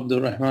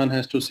Abdulrahman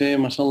has to say.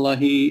 MashaAllah,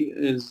 he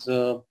is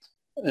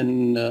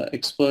an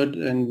expert,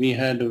 and we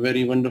had a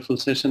very wonderful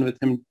session with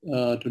him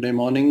today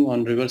morning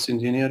on reverse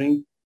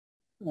engineering.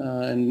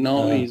 And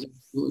now he's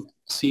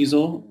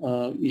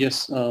CISO.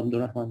 Yes,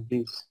 Abdulrahman,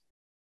 please.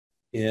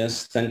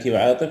 Yes, thank you,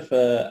 Aatif.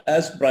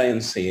 As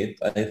Brian said,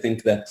 I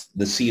think that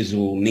the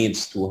CISO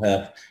needs to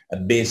have a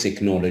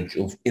basic knowledge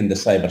in the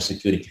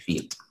cybersecurity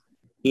field.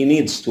 He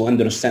needs to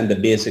understand the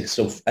basics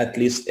of at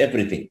least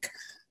everything.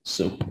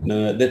 So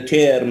the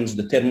terms,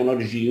 the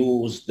terminology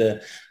used.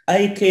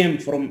 I came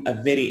from a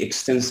very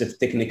extensive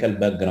technical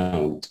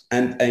background,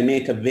 and I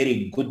make a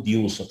very good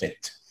use of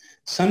it.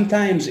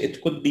 Sometimes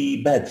it could be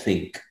a bad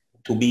thing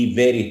to be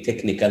very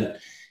technical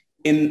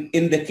in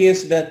the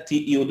case that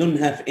you don't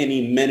have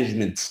any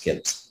management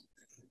skills.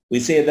 We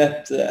say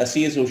that a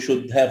CISO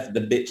should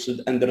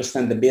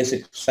understand the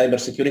basic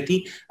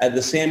cybersecurity. At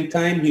the same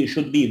time, he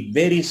should be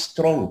very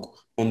strong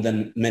on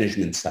the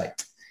management side.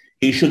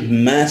 He should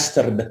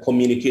master the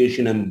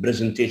communication and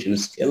presentation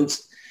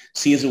skills.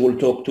 CISO will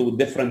talk to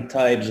different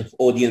types of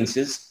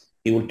audiences.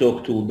 He will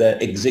talk to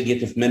the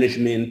executive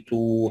management,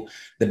 to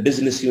the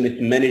business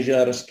unit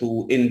managers,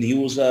 to end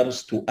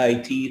users, to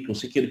IT, to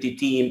security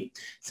team,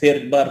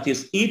 third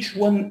parties. Each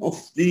one of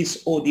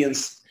these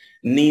audience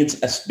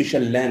needs a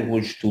special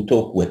language to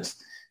talk with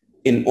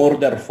in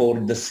order for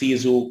the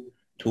CISO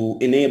to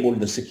enable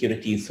the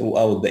security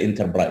throughout the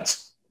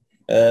enterprise.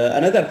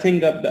 Another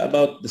thing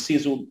about the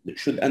CISO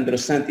should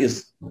understand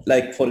is,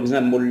 like, for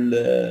example,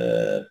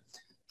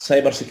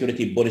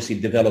 cybersecurity policy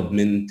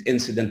development,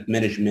 incident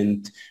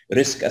management,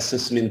 risk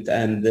assessment,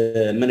 and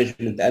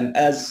management. And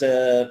as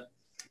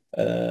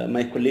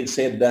my colleague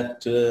said,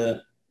 that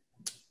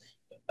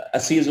a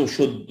CISO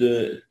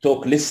should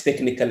talk less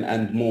technical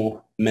and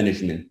more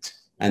management.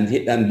 And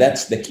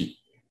that's the key,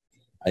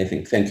 I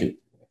think. Thank you.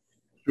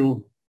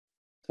 True.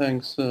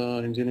 Thanks,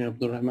 Engineer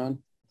Abdulrahman.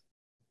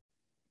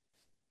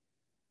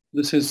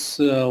 This is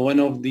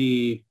one of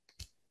the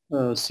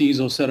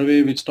CISO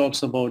survey, which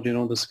talks about,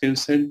 the skill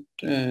set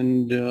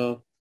and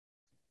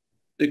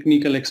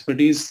technical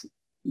expertise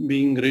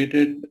being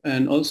rated.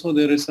 And also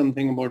there is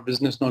something about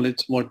business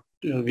knowledge, what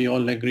we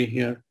all agree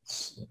here.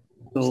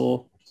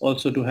 So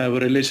also to have a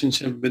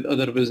relationship with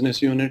other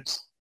business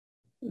units.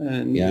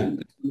 And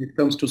when it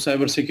comes to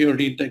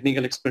cybersecurity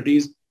technical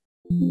expertise,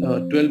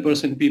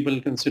 12% people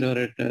consider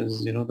it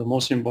as, the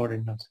most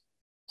important.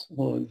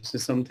 So this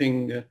is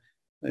something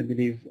I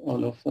believe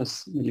all of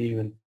us believe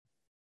in.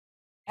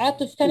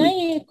 Aatif, can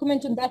I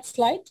comment on that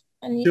slide?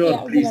 And sure,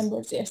 yeah, the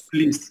numbers, yes.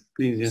 Please,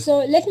 yes. So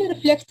let me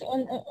reflect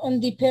on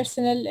the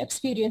personal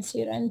experience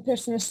here and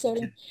personal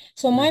story.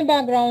 So my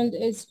background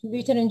is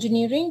computer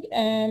engineering,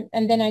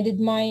 and then I did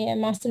my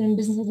master in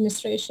business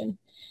administration,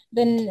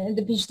 then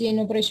the PhD in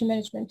operation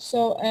management.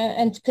 So,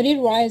 and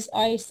career-wise,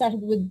 I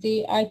started with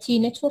the IT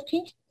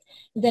networking,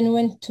 then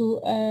went to,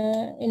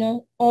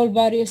 all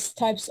various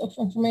types of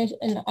information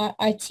and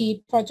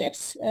IT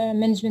projects,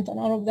 management and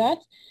all of that.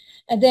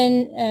 And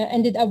then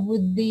ended up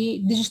with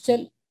the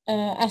digital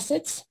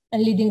assets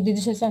and leading the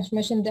digital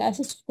transformation in the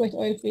assets of Kuwait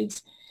oil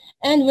fields.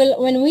 And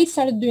when we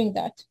started doing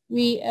that,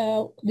 we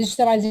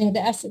digitalizing the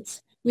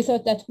assets, we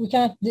thought that we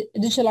cannot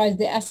digitalize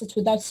the assets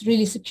without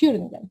really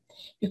securing them.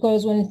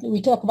 Because when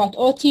we talk about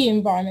OT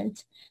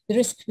environment, the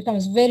risk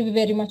becomes very,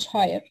 very much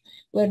higher,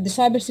 where the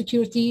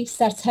cybersecurity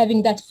starts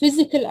having that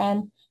physical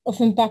arm of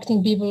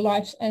impacting people's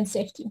lives and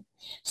safety.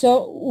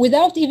 So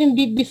without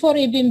before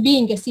even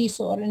being a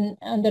CISO or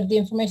under the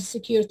information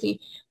security,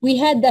 we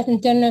had that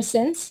internal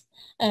sense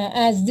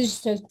as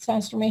digital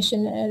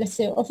transformation, let's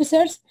say,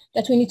 officers,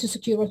 that we need to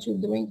secure what we're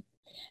doing.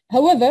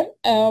 However,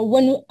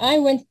 when I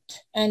went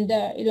and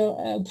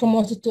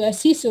promoted to a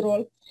CISO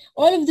role,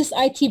 all of this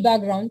IT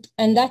background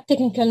and that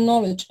technical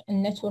knowledge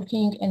and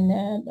networking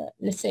and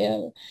let's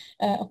say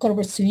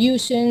corporate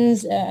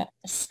solutions,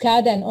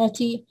 SCADA and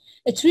OT,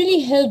 it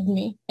really helped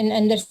me in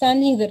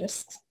understanding the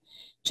risks,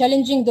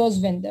 challenging those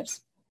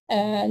vendors,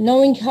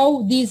 knowing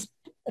how these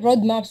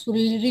roadmaps will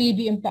really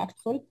be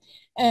impactful,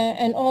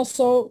 and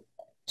also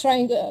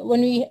trying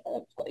when we,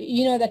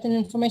 that in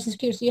information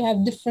security you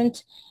have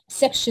different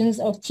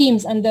sections or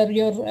teams under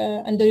your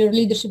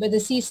leadership as a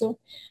CISO,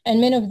 and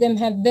many of them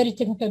have very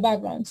technical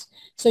backgrounds.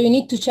 So you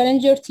need to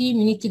challenge your team,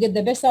 you need to get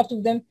the best out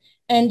of them,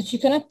 and if you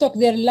cannot talk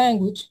their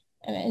language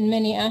in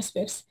many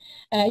aspects,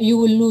 you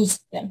will lose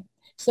them.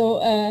 So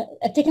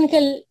a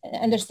technical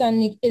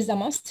understanding is a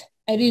must.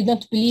 I really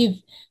don't believe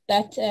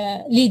that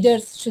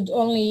leaders should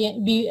only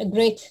be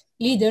great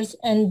leaders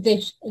and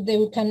they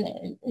can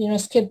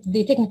skip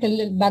the technical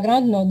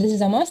background. No, this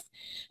is a must.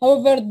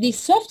 However, the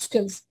soft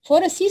skills for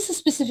a CISO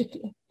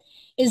specifically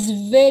is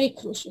very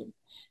crucial.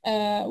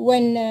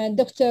 When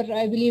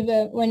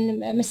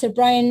Mr.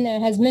 Brian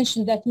has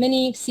mentioned that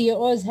many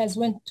CEOs has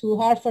went to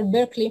Harvard,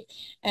 Berkeley,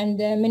 and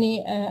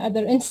many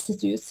other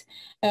institutes,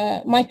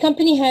 my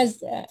company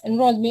has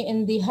enrolled me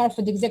in the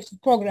Harvard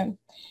Executive Program.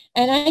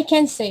 And I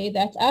can say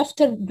that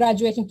after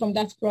graduating from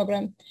that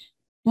program,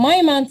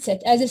 my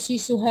mindset as a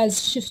CISO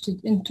has shifted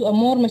into a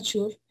more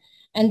mature,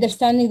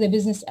 understanding the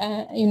business,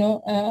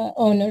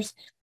 owners,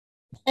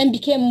 and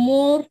became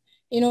more,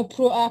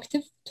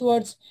 proactive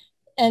towards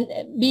and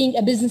being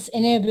a business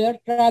enabler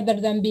rather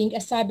than being a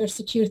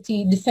cybersecurity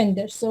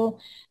defender. So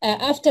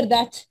after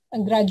that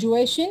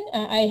graduation,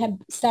 I have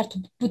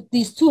started to put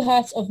these two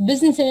hats of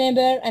business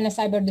enabler and a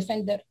cyber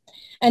defender.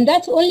 And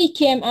that only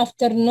came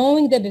after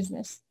knowing the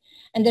business,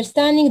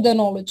 understanding the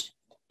knowledge,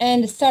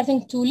 and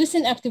starting to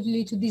listen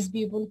actively to these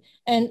people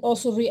and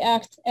also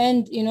react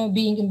and,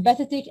 being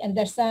empathetic and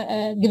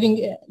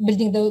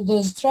building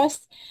those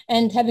trust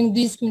and having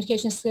these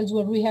communication skills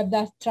where we have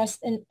that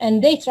trust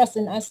and they trust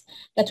in us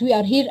that we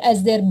are here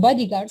as their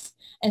bodyguards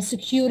and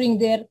securing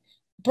their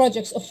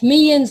projects of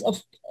millions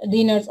of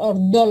dinars or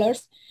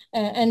dollars.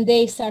 And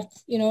they start,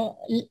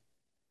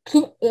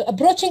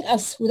 approaching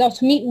us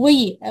without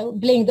we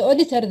playing the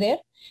auditor there.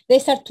 They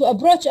start to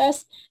approach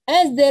us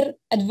as their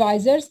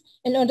advisors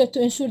in order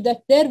to ensure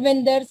that their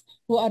vendors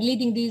who are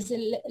leading these,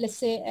 let's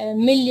say,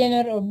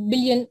 millionaire or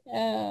billion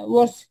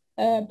worth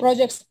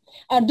projects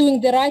are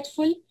doing the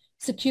rightful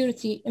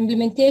security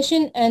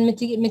implementation and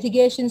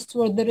mitigations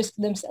toward the risk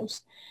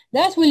themselves.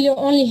 That will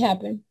only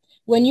happen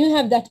when you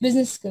have that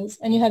business skills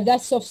and you have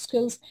that soft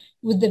skills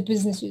with the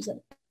business user.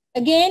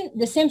 Again,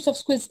 the same soft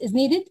skills is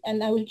needed,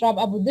 and I will wrap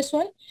up with this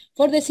one,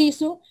 for the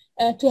CISO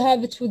to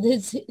have it with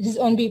his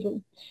own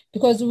people.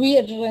 Because we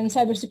are in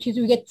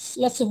cybersecurity, we get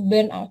lots of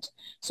burnout.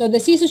 So the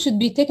CISO should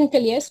be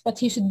technical, yes, but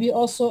he should be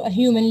also a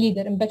human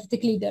leader,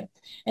 empathetic leader.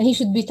 And he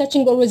should be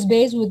touching always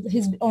base with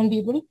his own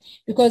people,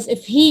 because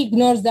if he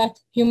ignores that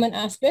human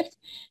aspect,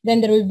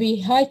 then there will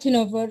be high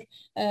turnover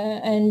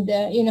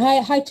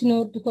high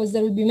turnover, because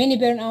there will be many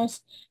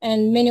burnouts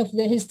and many of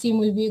his team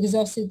will be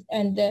exhausted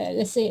and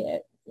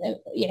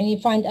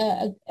find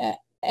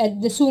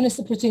the soonest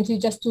opportunity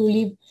just to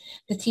leave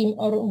the team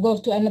or go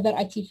to another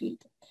IT field.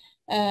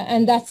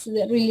 And that's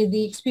really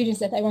the experience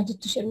that I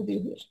wanted to share with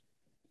you here.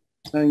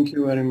 Thank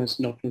you very much,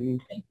 Dr. Reem.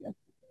 Thank you.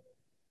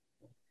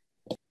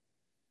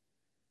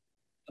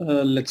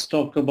 Let's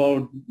talk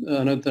about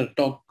another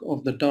talk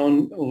of the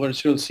town,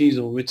 virtual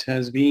CISO, which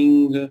has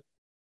been,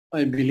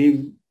 I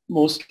believe,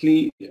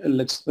 mostly,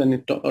 when we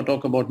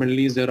talk about Middle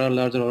East, there are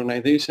larger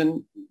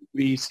organizations.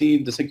 We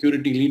see the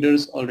security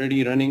leaders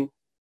already running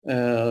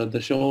the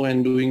show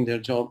and doing their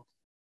job.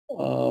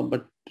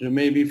 But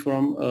maybe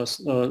from a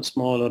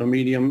small or a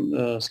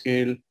medium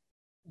scale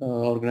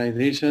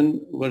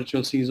organization,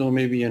 virtual CISO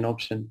may be an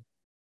option.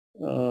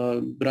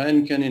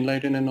 Brian can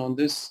enlighten on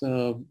this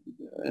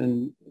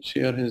and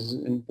share his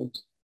inputs.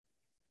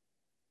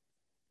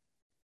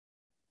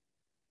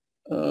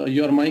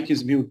 Your mic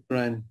is mute,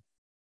 Brian.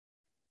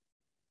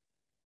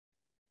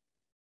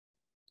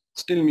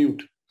 Still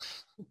mute.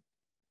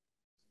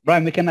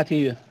 Brian, we cannot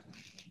hear you.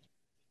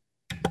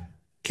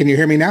 Can you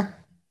hear me now?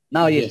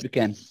 Now, yes, we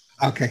can.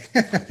 Okay.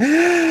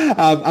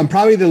 I'm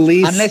probably the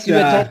least... Unless you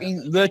were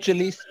talking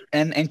virtually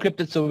and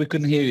encrypted, so we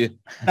couldn't hear you.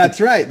 That's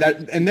right.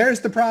 And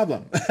there's the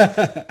problem.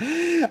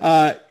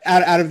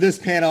 Out of this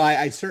panel,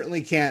 I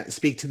certainly can't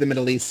speak to the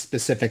Middle East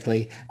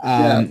specifically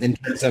in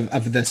terms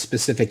of the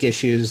specific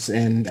issues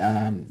and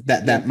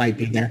that might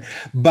be there.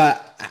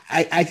 But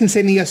I can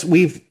say, Nias,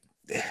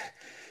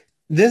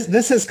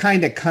 this has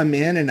kind of come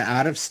in and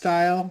out of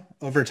style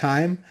over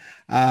time.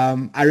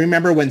 I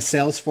remember when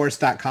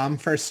Salesforce.com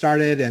first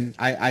started, and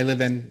I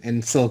live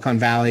in Silicon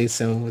Valley,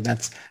 so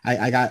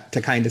I got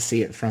to kind of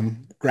see it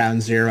from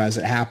ground zero as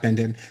it happened,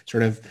 and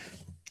sort of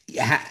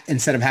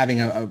instead of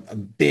having a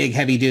big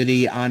heavy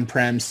duty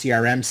on-prem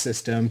CRM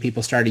system,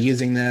 people started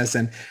using this,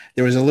 and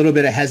there was a little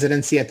bit of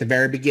hesitancy at the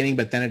very beginning,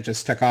 but then it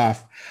just took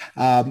off.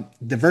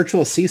 The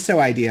virtual CISO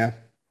idea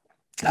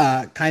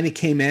kind of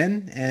came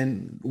in,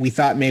 and we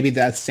thought maybe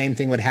that same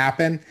thing would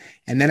happen,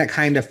 and then it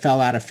kind of fell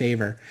out of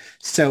favor.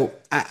 So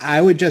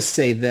I would just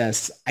say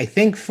this. I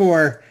think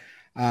for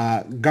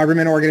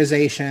government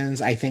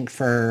organizations, I think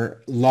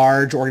for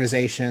large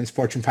organizations,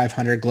 Fortune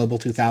 500, Global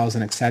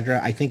 2000, et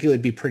cetera, I think it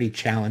would be pretty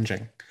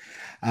challenging.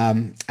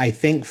 I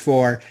think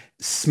for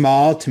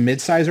small to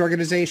mid-sized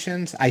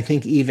organizations, I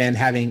think even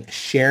having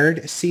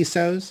shared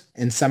CISOs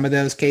in some of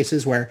those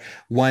cases where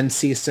one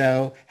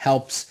CISO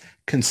helps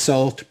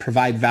consult,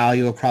 provide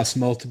value across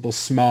multiple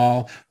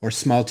small or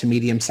small to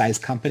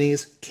medium-sized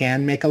companies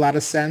can make a lot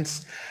of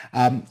sense.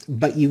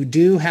 But you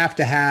do have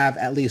to have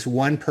at least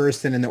one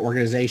person in the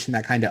organization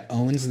that kind of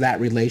owns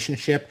that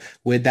relationship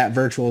with that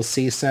virtual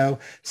CISO.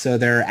 So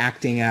they're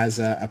acting as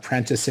an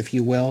apprentice, if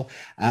you will,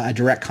 a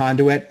direct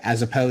conduit,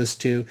 as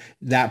opposed to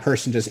that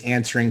person just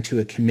answering to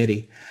a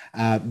committee.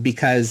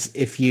 Because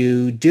if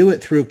you do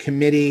it through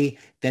committee,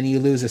 then you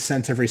lose a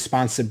sense of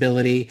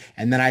responsibility.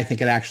 And then I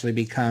think it actually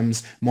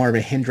becomes more of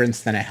a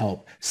hindrance than a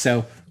help.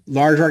 So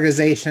large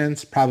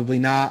organizations, probably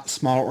not.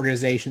 Small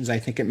organizations, I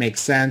think it makes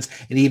sense.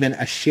 And even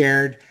a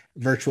shared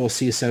virtual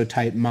CISO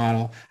type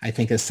model, I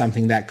think is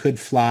something that could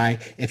fly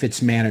if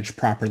it's managed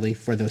properly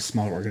for those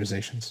small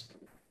organizations.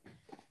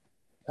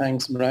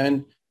 Thanks,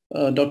 Brian.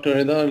 Dr.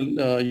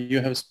 Erdal,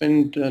 you have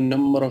spent a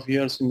number of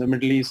years in the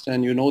Middle East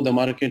and you know the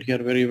market here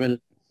very well.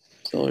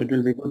 So it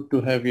will be good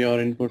to have your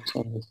inputs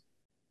on this.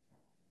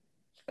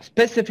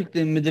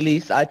 Specifically in Middle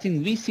East, I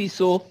think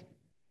vCISO,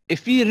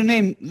 if we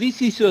rename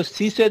vCISO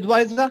CISO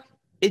advisor,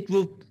 it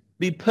will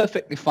be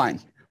perfectly fine.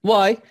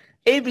 Why?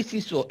 Every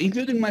CISO,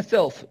 including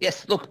myself,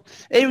 yes, look,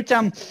 every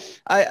time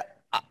I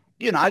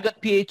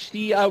got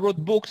PhD, I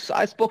wrote books,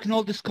 I spoke in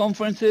all these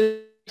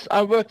conferences,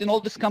 I worked in all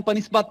these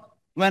companies, but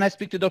when I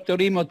speak to Dr.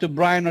 Reem or to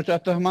Brian or to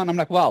Abdulrahman, I'm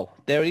like, wow,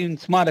 they're even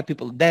smarter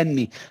people than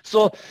me.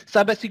 So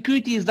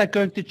cybersecurity is like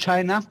going to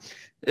China.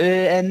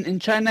 And in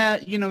China,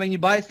 when you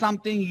buy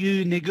something,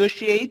 you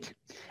negotiate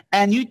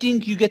and you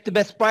think you get the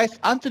best price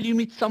until you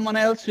meet someone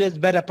else who has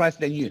better price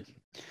than you.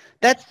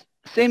 That's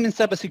same in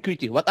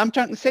cybersecurity. What I'm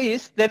trying to say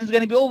is there is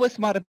going to be always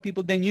smarter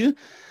people than you,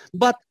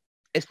 but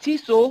a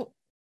CISO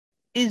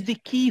is the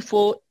key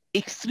for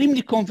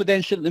extremely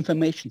confidential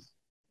information.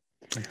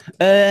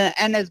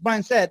 And as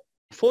Brian said,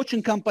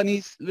 Fortune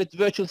companies with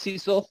virtual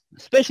CISO,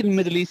 especially in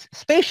Middle East,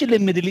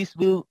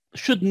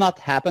 should not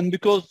happen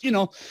because,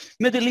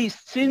 Middle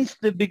East, since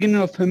the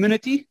beginning of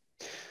humanity,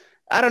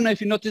 I don't know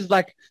if you noticed,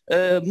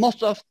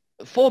 most of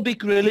 4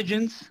 big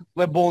religions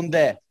were born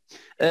there.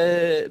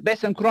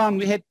 Based on Quran,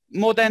 we had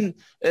more than,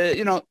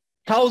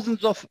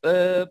 thousands of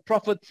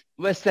prophets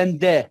were sent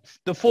there.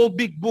 The 4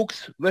 big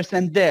books were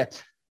sent there.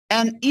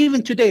 And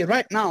even today,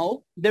 right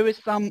now, there is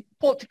some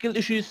political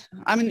issues.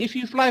 I mean, if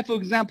you fly, for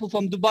example,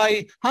 from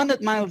Dubai,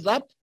 100 miles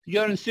up,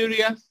 you're in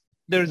Syria,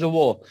 there is a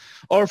war.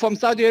 Or from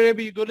Saudi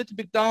Arabia, you go a little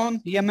bit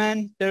down,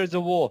 Yemen, there is a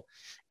war.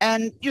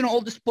 And,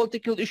 all these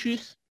political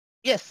issues,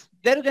 yes,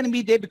 they're going to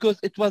be there because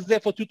it was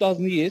there for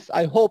 2,000 years.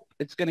 I hope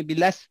it's going to be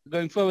less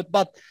going forward.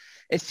 But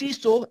a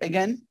CISO,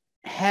 again,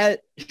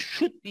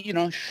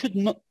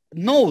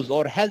 knows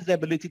or has the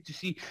ability to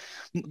see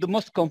the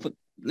most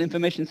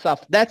information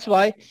stuff. That's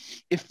why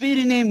if we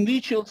rename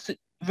virtual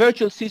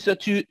CISO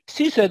to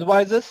CISO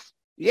advisors,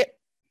 yeah,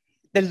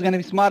 there's going to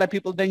be smarter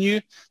people than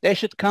you. They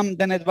should come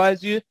then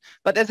advise you.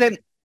 But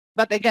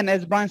again,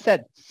 as Brian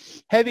said,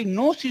 having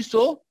no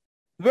CISO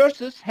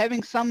versus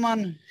having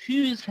someone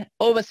who's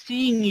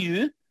overseeing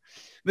you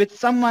with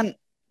someone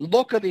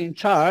locally in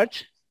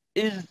charge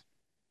is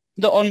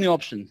the only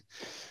option.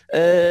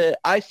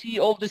 I see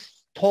all this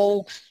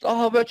talks,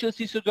 virtual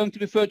CISO going to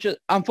be virtual.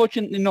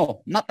 Unfortunately,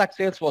 no, not like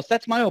Salesforce.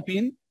 That's my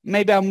opinion.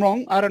 Maybe I'm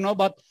wrong. I don't know.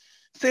 But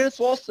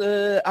Salesforce,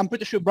 I'm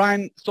pretty sure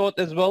Brian saw it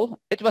as well.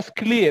 It was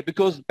clear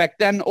because back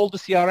then all the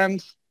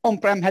CRMs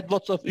on-prem had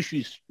lots of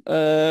issues.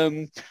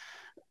 But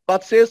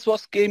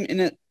Salesforce came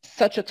in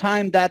such a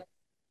time that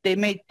they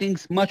made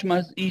things much,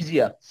 much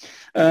easier.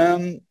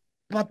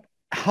 But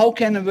how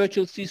can a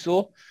virtual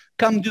CISO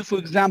come do, for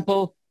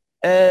example,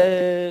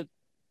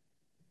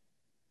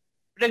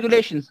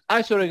 regulations,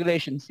 ISO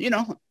regulations?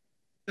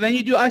 When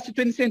you do ISO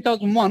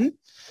 27001,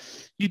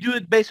 you do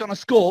it based on a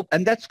scope,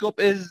 and that scope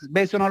is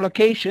based on a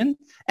location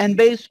and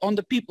based on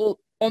the people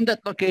on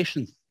that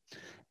location.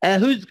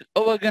 Who's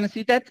going to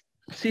see that?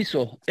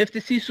 CISO. If the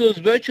CISO is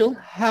virtual,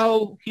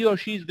 how he or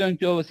she is going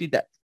to oversee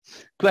that?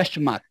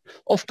 Question mark.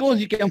 Of course,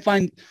 you can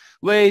find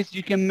ways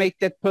you can make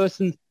that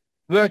person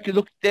work,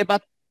 look there,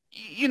 but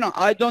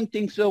I don't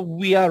think so.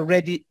 We are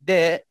ready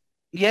there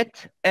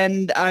yet,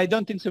 and I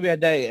don't think so we are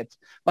there yet.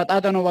 But I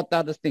don't know what the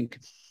others think.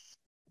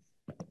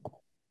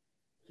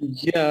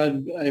 Yeah,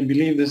 I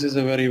believe this is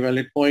a very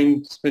valid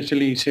point,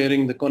 especially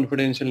sharing the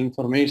confidential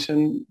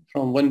information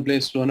from one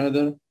place to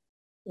another.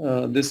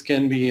 This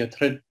can be a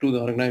threat to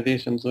the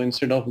organization. So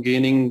instead of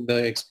gaining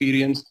the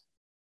experience,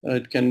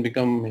 it can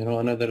become,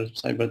 another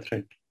cyber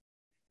threat.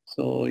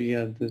 So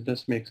yeah, this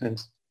does make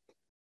sense.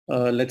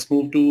 Let's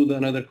move to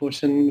another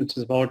question, which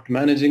is about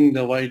managing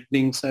the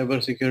widening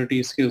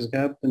cybersecurity skills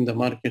gap in the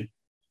market.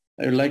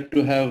 I would like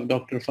to have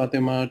Dr.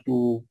 Fatimah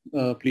to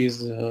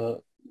please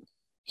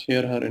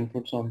share her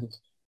inputs on this.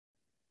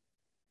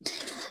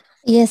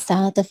 Yes,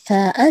 Aatif.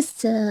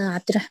 As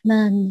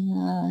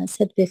Abdulrahman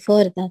said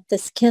before, that the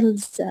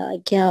skills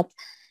gap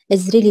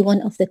is really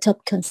one of the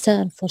top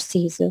concerns for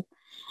CISO.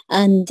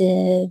 And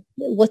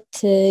what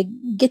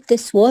get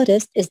this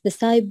worse is the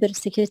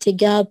cybersecurity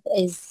gap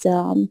is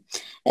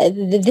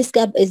this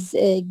gap is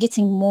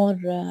getting more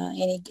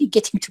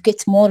getting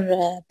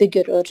more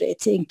bigger, or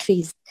it's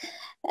increased.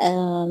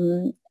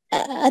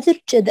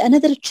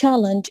 Another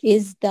challenge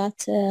is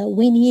that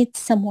we need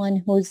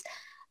someone who's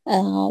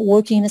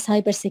working in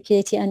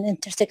cybersecurity and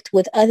intersect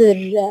with other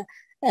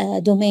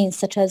domains,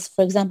 such as,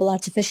 for example,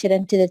 artificial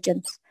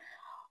intelligence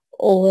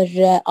or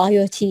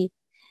IoT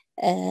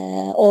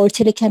or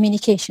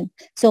telecommunication.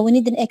 So we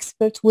need an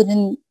expert who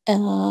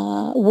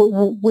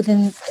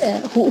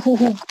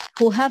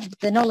have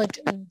the knowledge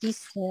in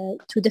these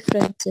two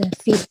different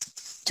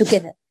fields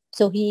together.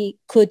 So he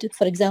could,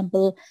 for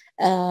example,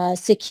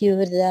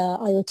 secure the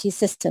IoT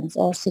systems,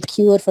 or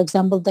secure, for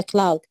example, the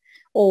cloud,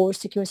 or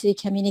security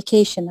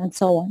communication, and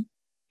so on.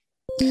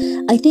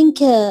 I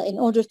think in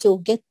order to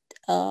get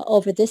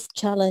over this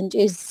challenge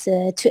is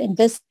to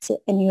invest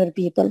in your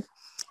people,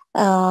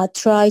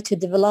 try to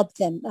develop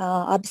them,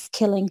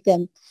 upskilling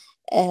them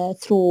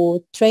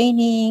through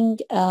training,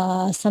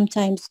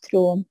 sometimes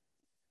through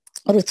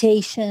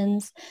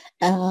rotations,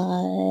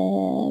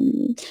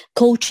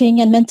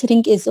 coaching and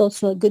mentoring is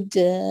also a good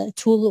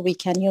tool we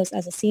can use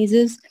as a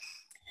CISOs.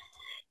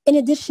 In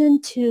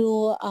addition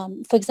to,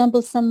 for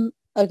example, some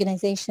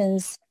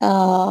organizations,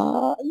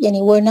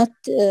 we're not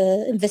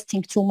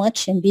investing too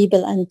much in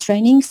people and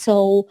training.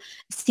 So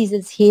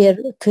CISOs here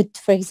could,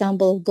 for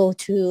example, go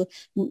to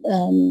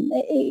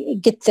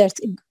get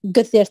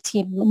their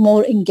team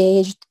more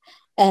engaged,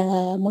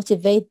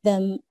 motivate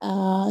them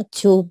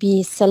to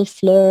be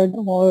self-learn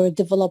or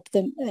develop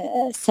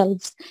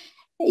themselves.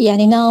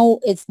 Now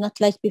it's not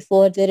like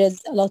before. There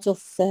is a lot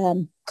of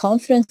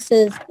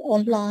conferences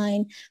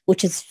online,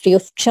 which is free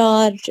of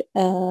charge.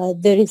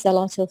 There is a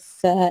lot of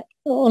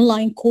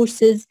online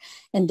courses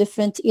and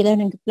different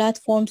e-learning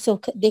platforms,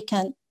 so they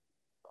can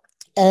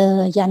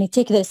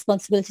take the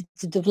responsibility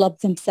to develop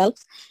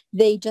themselves.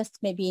 They just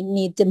maybe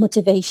need the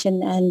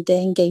motivation and the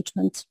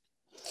engagement.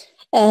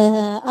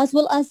 As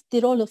well as the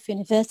role of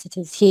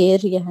universities here.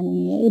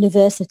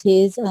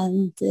 Universities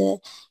and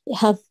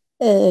have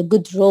a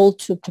good role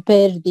to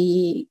prepare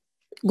the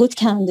good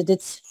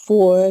candidates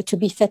to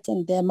be fit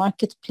in the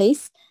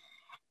marketplace,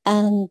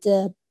 and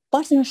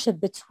partnership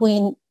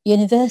between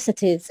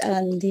universities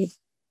and the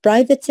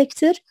private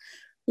sector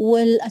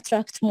will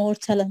attract more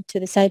talent to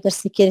the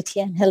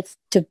cybersecurity and help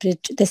to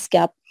bridge this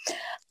gap.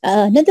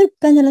 Another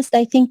panelist,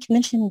 I think,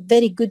 mentioned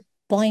very good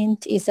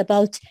point is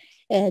about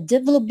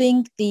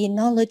developing the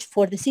knowledge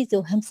for the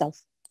CISO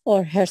himself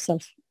or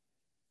herself.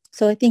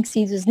 So I think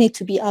CISOs need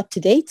to be up to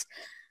date.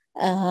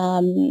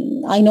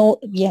 I know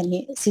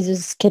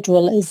CISO's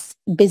schedule is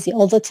busy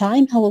all the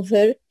time.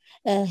 However,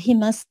 he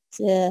must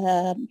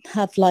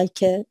have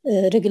like a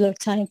regular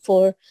time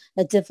for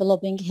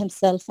developing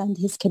himself and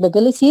his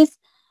capabilities,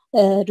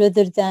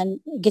 rather than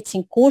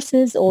getting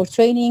courses or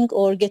training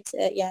or get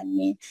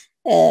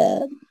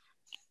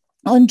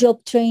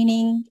on-job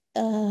training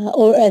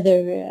or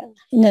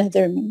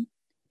another mean.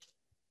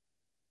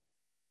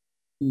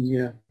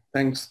 Yeah,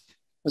 thanks.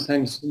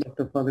 Thanks,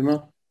 Dr.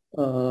 Fatimah.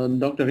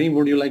 Dr. Reem,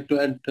 would you like to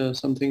add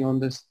something on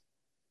this?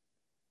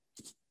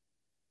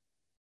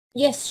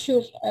 Yes,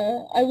 sure.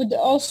 I would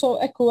also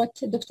echo what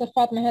Dr.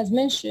 Fatimah has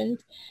mentioned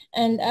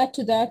and add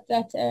to that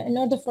in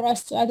order for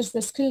us to address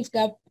the skills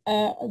gap,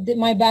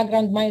 my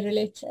background might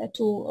relate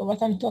to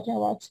what I'm talking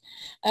about.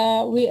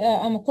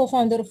 I'm a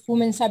co-founder of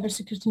Women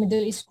Cybersecurity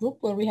Middle East Group,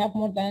 where we have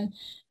more than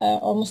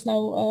almost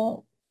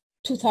now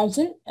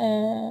 2,000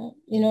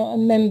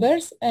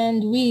 members,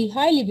 and we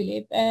highly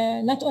believe,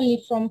 not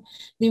only from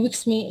the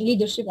WIXME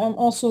leadership, I'm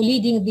also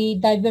leading the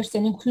diversity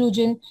and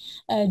inclusion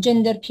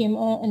gender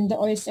PMO in the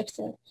OS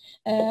sector,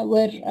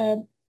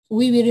 where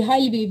we really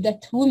highly believe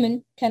that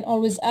women can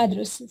always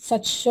address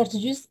such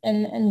shortages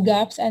and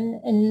gaps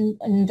in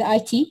the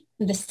IT,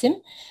 the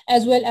STEM,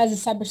 as well as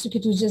the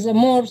cybersecurity, which is a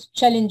more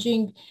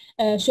challenging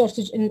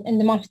shortage in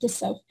the market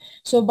itself.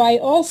 So by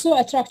also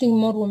attracting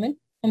more women,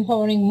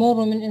 empowering more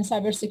women in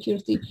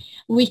cybersecurity,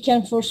 we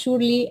can for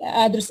surely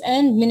address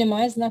and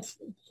minimize, not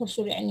for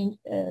sure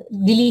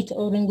delete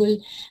or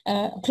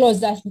close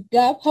that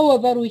gap.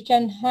 However, we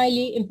can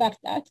highly impact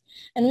that,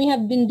 and we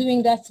have been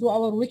doing that through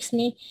our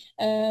WIXME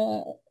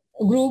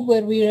group,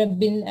 where we have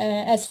been,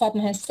 as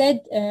Fatimah has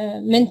said,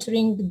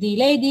 mentoring the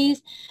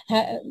ladies,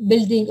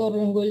 building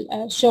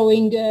or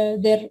showing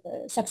their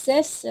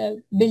success,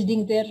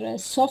 building their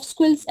soft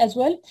skills as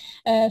well,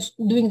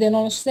 doing the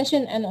knowledge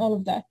session and all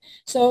of that.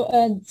 So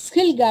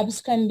skill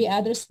gaps can be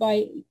addressed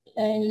by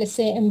let's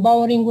say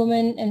empowering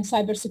women in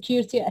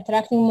cybersecurity,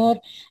 attracting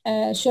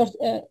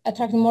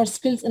more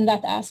skills in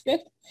that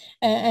aspect.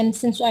 And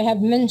since I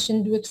have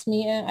mentioned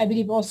WIXME, I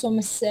believe also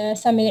Ms.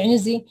 Sami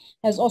Al-Anuzi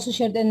has also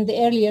shared in the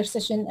earlier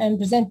session and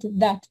presented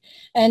that,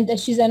 and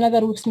she's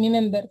another WIXME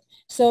member.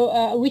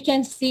 So we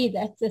can see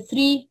that the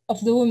 3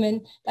 of the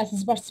women that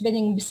is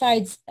participating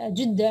besides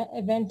Jeddah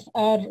event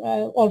are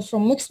all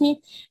from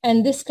WIXME,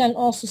 and this can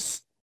also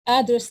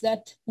address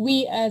that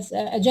we as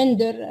a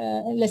gender,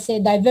 let's say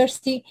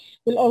diversity,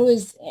 will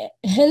always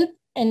help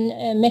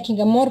in making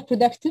a more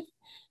productive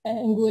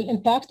and will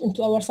impact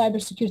into our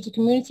cybersecurity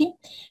community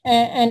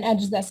and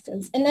address that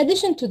skills. In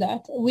addition to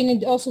that, we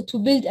need also to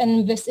build and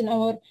invest in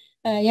our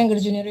younger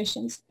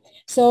generations.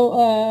 So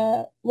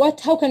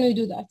how can we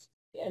do that?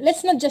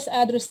 let's not just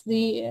address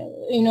the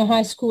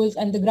high schools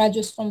and the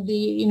graduates from the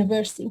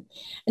university,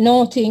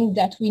 noting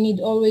that we need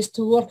always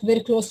to work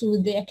very closely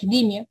with the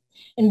academia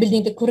in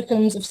building the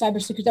curriculums of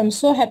cybersecurity. I'm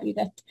so happy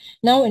that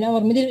now in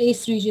our Middle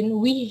East region,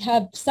 we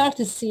have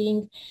started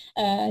seeing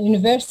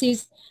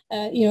universities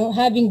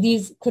having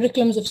these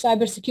curriculums of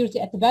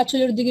cybersecurity at the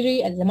bachelor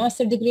degree, at the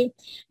master degree.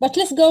 But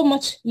let's go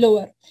much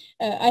lower.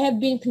 I have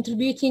been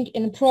contributing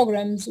in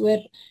programs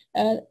where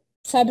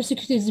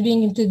cybersecurity is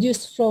being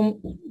introduced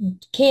from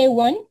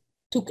K1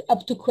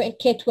 up to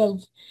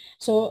K12.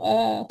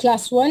 So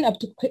class 1 up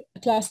to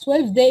class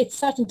 12, they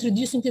start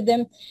introducing to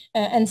them,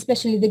 and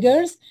especially the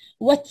girls,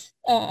 what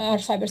are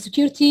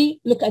cybersecurity,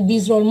 look at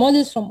these role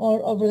models from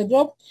all over the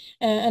globe.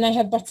 And I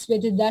have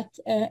participated that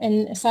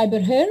in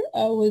Cyber Her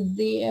with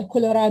the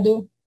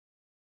Colorado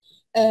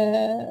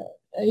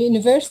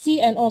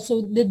University, and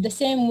also did the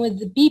same with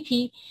the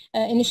BP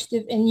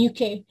initiative in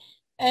UK.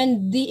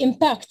 And the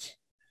impact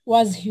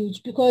was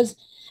huge, because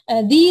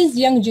these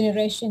young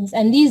generations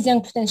and these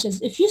young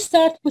potentials, if you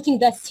start putting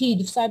that seed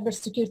of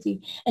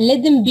cybersecurity and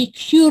let them be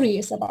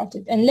curious about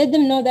it, and let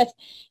them know that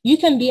you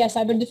can be a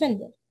cyber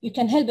defender, you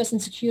can help us in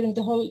securing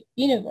the whole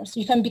universe,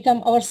 you can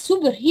become our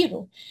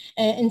superhero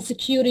in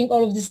securing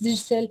all of these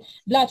digital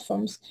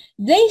platforms,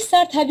 they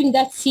start having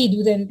that seed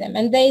within them,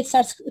 and they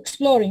start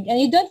exploring. And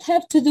you don't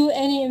have to do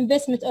any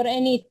investment or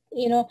any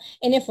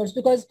efforts,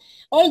 because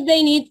all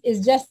they need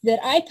is just their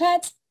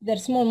iPads, their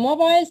small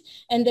mobiles,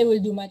 and they will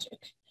do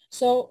magic.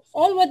 So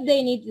all what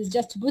they need is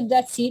just to put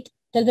that seed,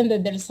 tell them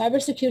that there is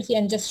cybersecurity,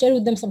 and just share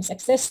with them some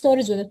success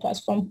stories, whether it was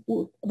from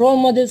role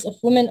models of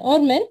women or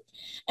men,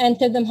 and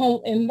tell them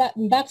how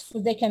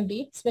impactful they can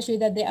be, especially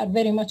that they are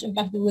very much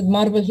impacted with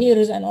Marvel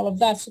heroes and all of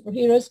that,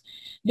 superheroes.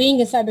 Being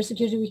in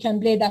cybersecurity, we can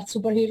play that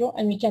superhero,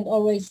 and we can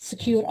always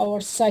secure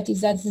our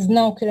societies that is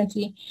now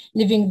currently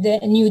living the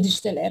new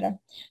digital era.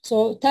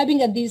 So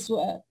tapping at these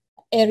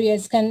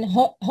areas can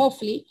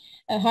hopefully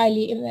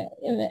highly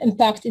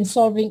impact in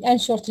solving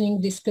and shortening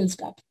the skills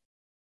gap.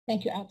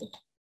 Thank you, Aatif.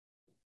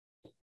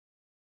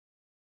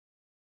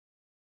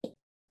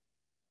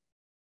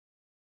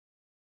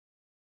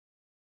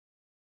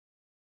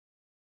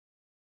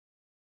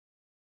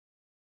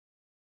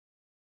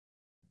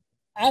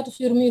 Aatif,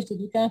 you're muted.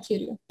 We can't hear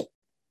you.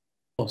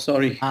 Oh,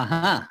 sorry.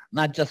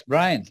 Not just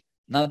Brian.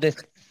 Now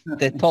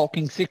they're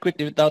talking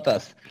secretly without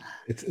us.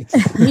 He's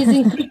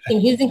encrypting.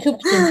 He's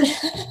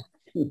encrypting.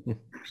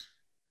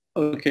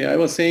 Okay, I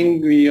was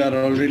saying we are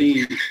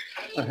already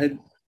ahead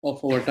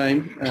of our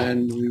time,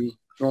 and we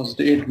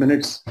crossed 8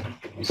 minutes.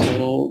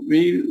 So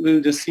we will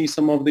just see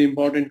some of the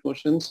important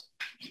questions.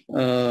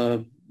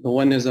 The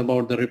one is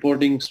about the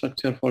reporting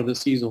structure for the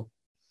CISO.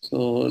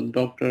 So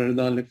Dr.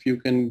 Erdal, if you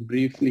can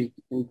briefly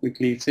and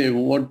quickly say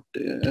what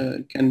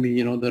can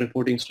be, the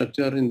reporting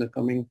structure in the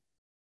coming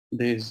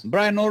days.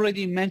 Brian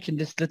already mentioned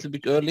this a little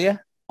bit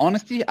earlier.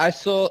 Honestly, I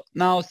saw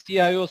now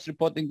CIOs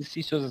reporting the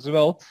CISOs as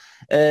well.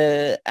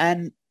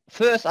 And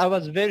first, I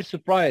was very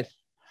surprised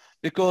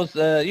because,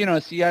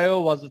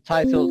 CIO was the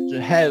title to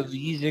have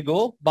years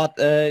ago, but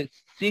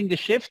seeing the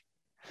shift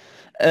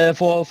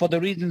for the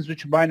reasons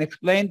which Brian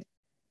explained,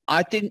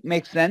 I think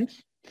makes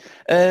sense.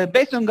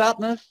 Based on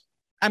Gartner's,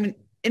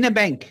 in a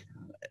bank,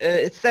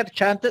 it's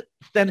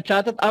Standard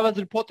Chartered, I was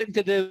reporting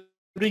to the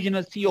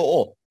regional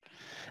COO.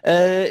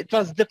 It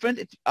was different.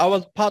 I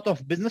was part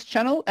of business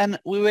channel, and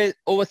we were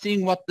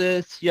overseeing what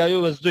the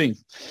CIO was doing.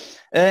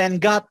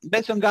 And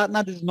based on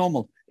Gartner, this is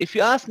normal. If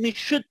you ask me,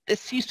 should a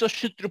CISO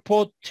should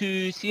report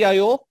to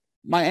CIO,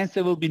 my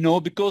answer will be no,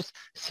 because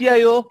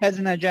CIO has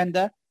an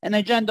agenda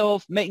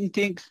of making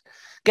things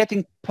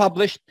getting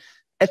published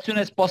as soon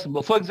as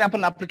possible. For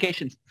example,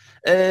 applications.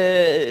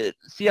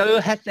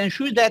 CIO has to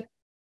ensure that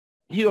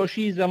he or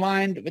she is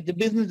aligned with the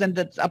business and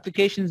that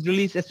application is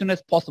released as soon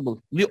as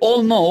possible. We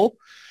all know,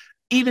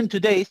 even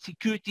today,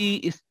 security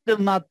is still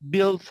not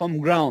built from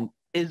ground.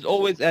 It's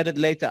always added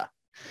later.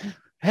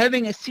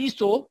 Having a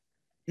CISO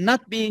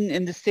not being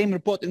in the same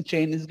reporting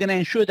chain is going to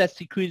ensure that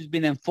security has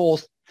been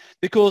enforced,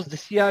 because the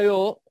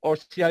CIO or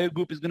CIO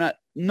group is going to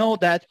know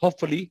that,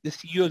 hopefully, the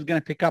CEO is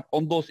going to pick up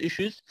on those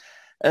issues.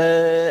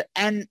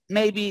 And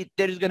maybe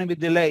there is going to be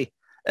delay.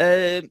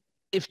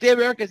 If they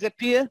work as a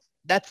peer,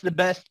 that's the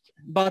best.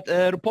 But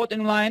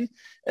reporting line,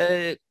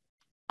 I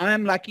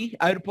am lucky.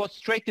 I report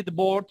straight to the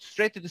board,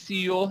 straight to the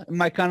CEO in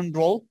my current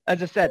role.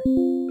 As I said,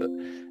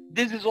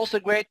 this is also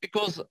great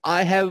because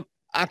I have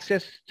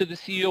access to the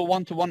CEO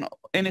one-to-one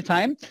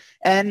anytime.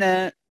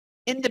 And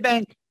in the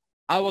bank,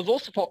 I was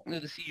also talking to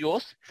the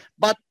CEOs,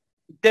 but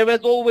there was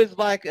always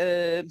like,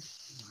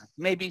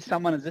 maybe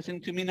someone is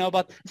listening to me now,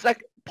 but it's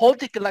like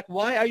political, like,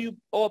 why are you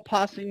all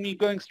passing me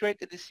going straight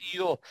to the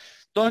CEO?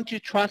 Don't you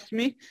trust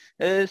me?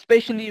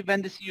 Especially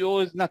when the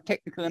CEO is not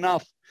technical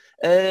enough.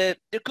 There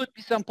could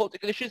be some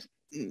political issues.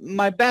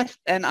 My best,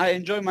 and I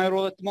enjoy my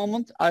role at the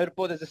moment, I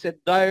report, as I said,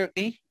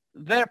 directly.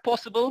 Where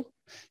possible,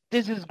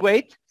 this is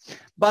great,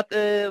 but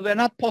where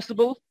not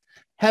possible,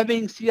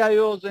 having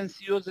CIOs and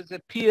CEOs as a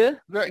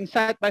peer working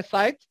side by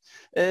side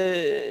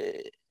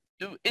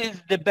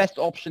is the best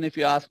option, if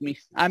you ask me.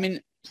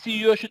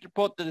 CEO should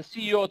report to the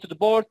CEO or to the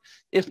board.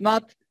 If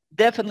not,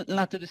 definitely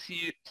not to the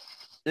CEO,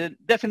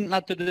 definitely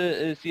not to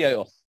the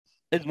CIO.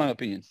 Is my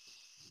opinion.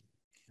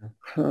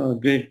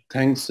 Great,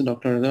 thanks,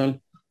 Dr. Erdal.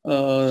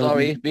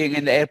 Sorry, being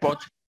in the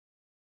airport.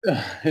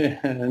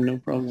 No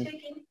problem.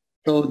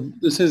 So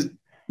this is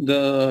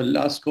the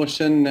last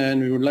question,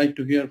 and we would like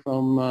to hear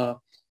from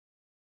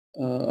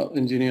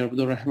Engineer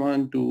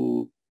Abdulrahman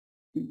to,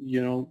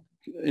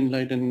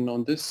 enlighten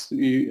on this.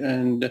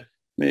 And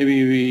maybe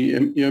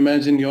you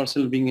imagine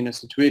yourself being in a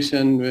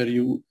situation where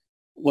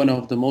one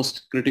of the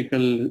most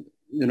critical,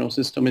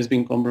 system is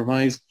being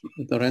compromised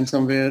with the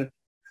ransomware,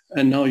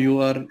 and now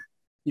you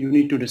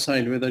need to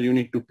decide whether you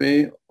need to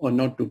pay or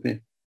not to pay.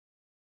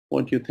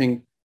 What do you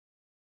think?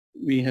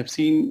 We have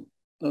seen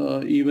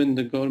even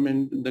the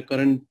government, the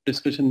current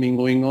discussion being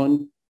going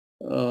on,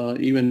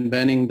 even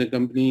banning the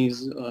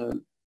companies,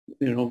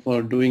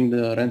 for doing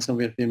the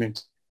ransomware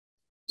payments.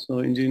 So,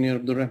 Engineer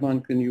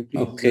Abdulrahman, can you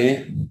please?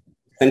 Okay.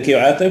 Thank you,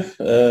 Aatif.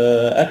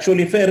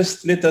 Actually,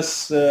 first, let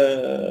us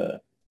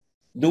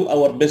do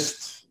our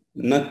best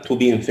not to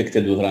be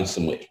infected with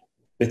ransomware.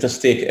 Let us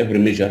take every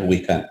measure we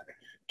can.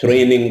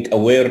 Training,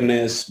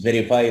 awareness,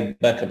 verified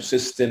backup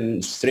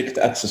system, strict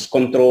access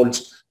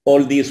controls,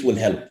 all these will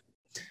help.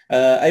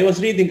 I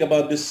was reading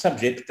about this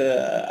subject.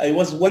 I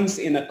was once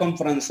in a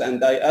conference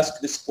and I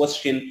asked this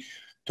question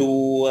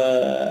to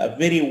a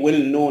very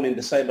well-known in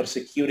the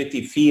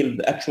cybersecurity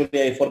field.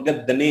 Actually, I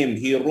forgot the name.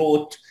 He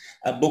wrote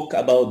a book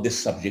about this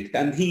subject.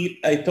 And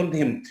I told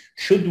him,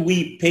 should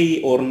we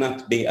pay or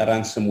not pay a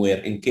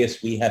ransomware in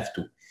case we have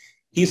to?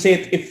 He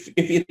said, if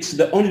it's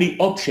the only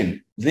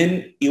option,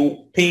 then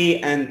you pay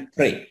and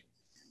pray.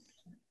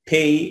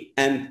 Pay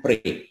and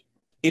pray.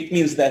 It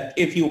means that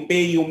if you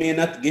pay, you may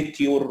not get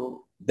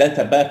your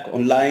data back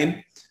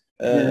online.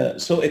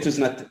 So it is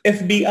not.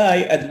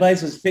 FBI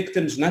advises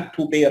victims not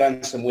to pay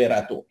ransomware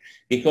at all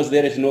because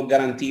there is no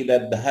guarantee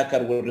that the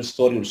hacker will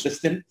restore your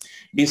system.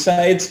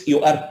 Besides,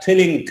 you are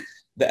telling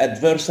the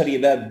adversary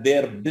that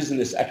their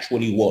business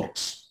actually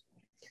works.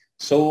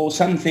 So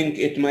some think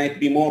it might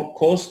be more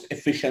cost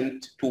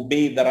efficient to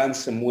pay the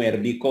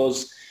ransomware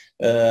because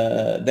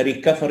the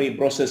recovery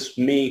process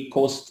may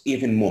cost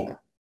even more.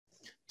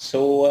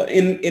 So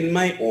in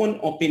my own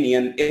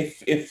opinion,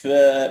 if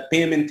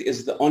payment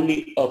is the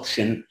only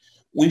option,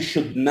 we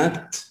should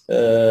not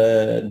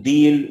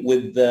deal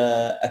with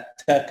the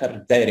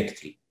attacker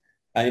directly.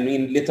 I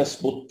mean, let us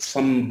put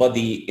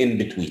somebody in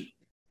between,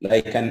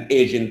 like an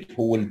agent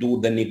who will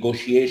do the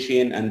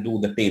negotiation and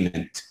do the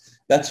payment.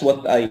 That's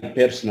what I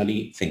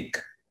personally think.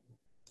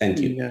 Thank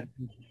you. Yeah,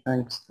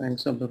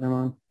 thanks,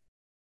 Abdulrahman.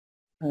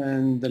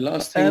 And the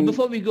last thing...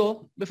 Before we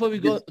go,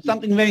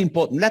 something very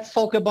important. Let's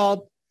talk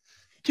about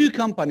two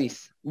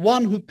companies.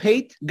 One who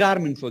paid,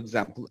 Garmin, for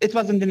example. It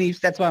was in the news,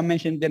 that's why I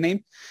mentioned the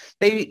name.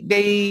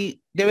 They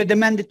were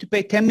demanded to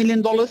pay $10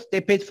 million.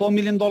 They paid $4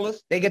 million.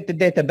 They get the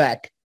data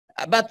back.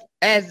 But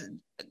as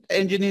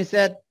engineer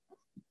said,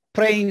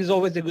 praying is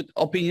always a good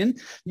opinion.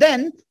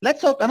 Then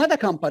let's talk another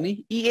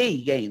company,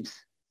 EA Games.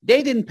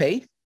 They didn't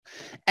pay.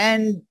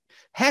 And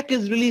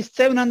hackers released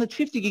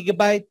 750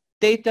 gigabyte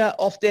data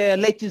of their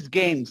latest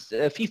games,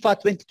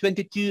 FIFA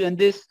 2022 and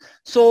this.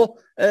 So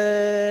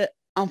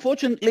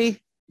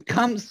unfortunately,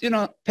 comes,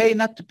 pay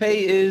not to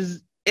pay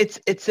is,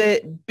 it's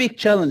a big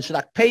challenge.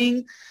 Like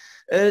paying,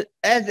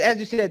 as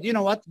you said, you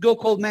know what, go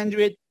call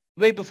Mandiant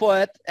way before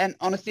it. And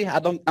honestly,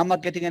 I'm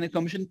not getting any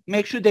commission.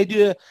 Make sure they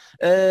do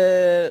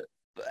a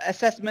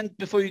assessment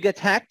before you get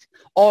hacked,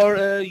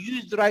 or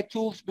use the right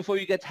tools before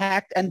you get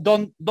hacked, and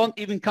don't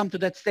even come to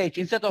that stage.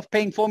 Instead of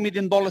paying $4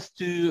 million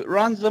to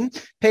ransom,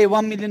 pay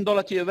 $1 million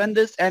to your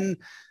vendors and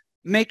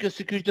make your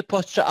security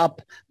posture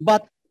up.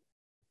 But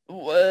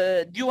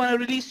do you want to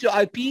release your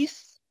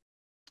IPs?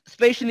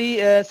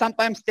 Especially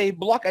sometimes they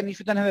block, and if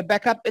you don't have a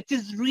backup, it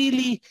is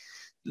really,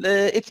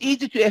 it's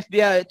easy to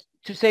FBI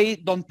to say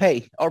don't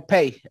pay or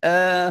pay.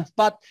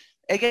 But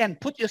again,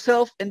 put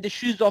yourself in the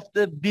shoes of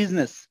the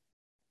business.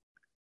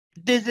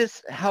 This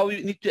is how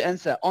you need to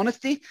answer.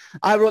 Honestly,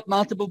 I wrote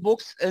multiple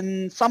books,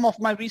 and some of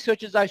my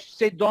researchers, I should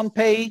say, don't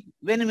pay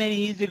many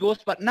years ago,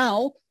 but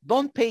now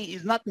don't pay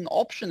is not an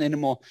option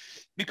anymore,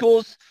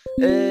 because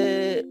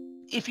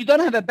if you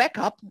don't have a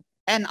backup,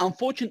 and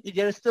unfortunately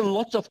there are still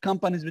lots of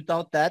companies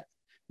without that,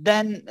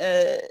 then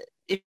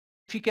if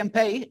you can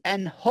pay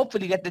and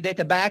hopefully get the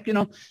data back,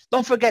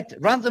 don't forget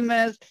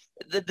ransomwares,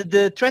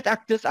 the threat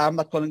actors, I'm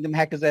not calling them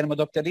hackers anymore,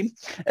 Dr. Reem,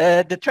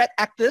 the threat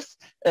actors,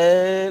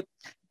 they're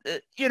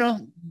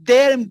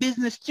in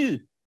business too.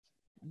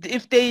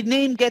 If their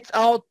name gets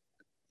out,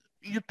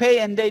 you pay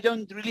and they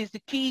don't release the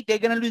key, they're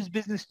going to lose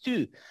business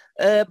too.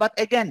 But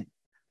again,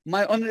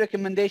 my only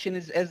recommendation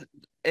is, as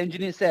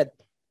engineer said,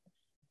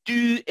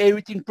 do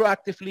everything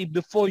proactively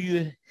before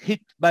you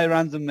hit by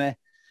ransomware,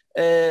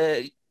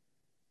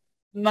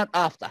 not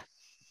after.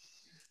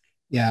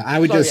 Yeah, I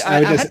would Sorry, just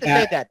I had to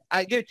add, say that.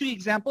 I gave 2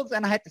 examples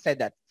and I had to say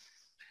that.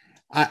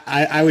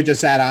 I would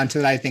just add on to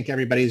that. I think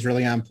everybody's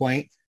really on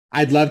point.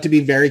 I'd love to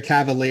be very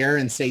cavalier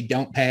and say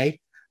don't pay.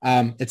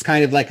 It's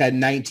kind of like a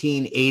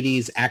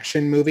 1980s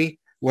action movie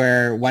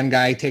where one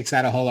guy takes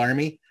out a whole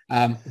army.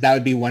 That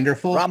would be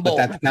wonderful, Rambo.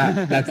 but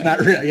that's not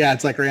real. Yeah,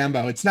 it's like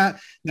Rambo. It's not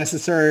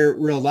necessarily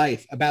real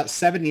life. About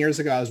 7 years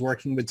ago, I was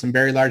working with some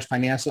very large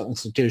financial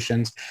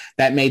institutions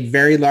that made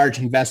very large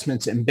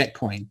investments in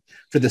Bitcoin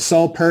for the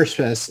sole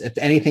purpose, if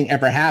anything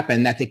ever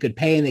happened, that they could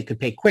pay and they could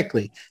pay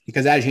quickly.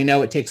 Because as you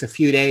know, it takes a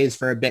few days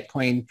for a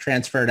Bitcoin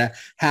transfer to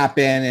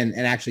happen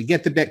and actually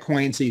get the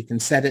Bitcoin so you can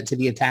set it to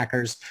the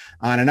attackers,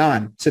 on and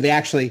on. So they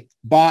actually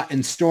bought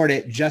and stored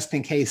it just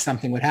in case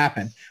something would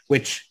happen,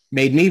 which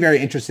made me very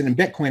interested in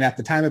Bitcoin at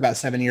the time about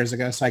 7 years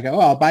ago. So I go, oh,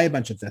 I'll buy a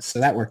bunch of this. So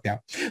that worked out.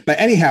 But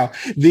anyhow,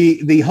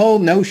 the whole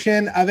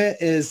notion of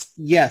it is,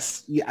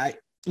 yes,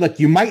 look,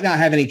 you might not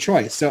have any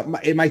choice. So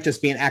it might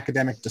just be an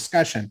academic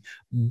discussion.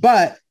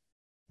 But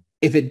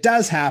if it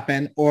does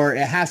happen or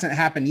it hasn't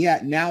happened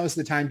yet, now is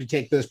the time to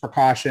take those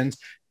precautions,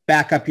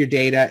 back up your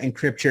data,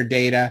 encrypt your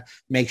data,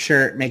 make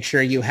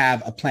sure you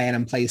have a plan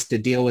in place to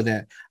deal with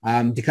it.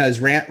 Because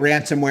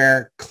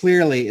ransomware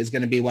clearly is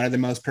going to be one of the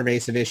most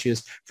pervasive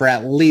issues for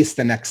at least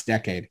the next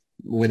decade,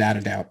 without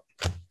a doubt.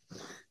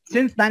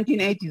 Since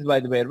 1980s, by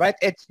the way, right?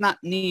 It's not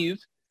new.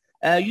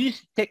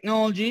 Use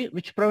technology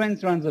which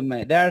prevents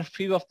ransomware. There are a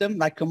few of them,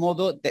 like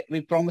Comodo, that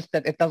we promise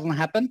that it doesn't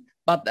happen.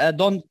 But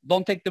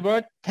don't take the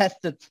word.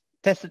 Test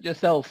it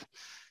yourself.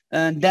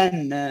 And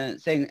then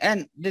saying,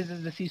 and this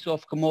is the CISO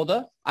of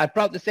Comodo. I'm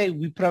proud to say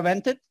we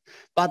prevent it,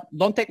 but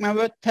don't take my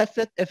word, test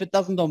it. If it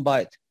doesn't, don't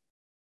buy it.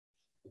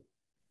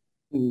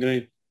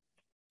 Great.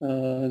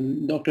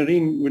 Dr.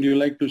 Reem, would you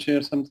like to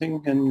share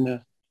something? And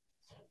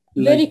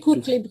very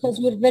quickly, because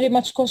we're very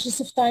much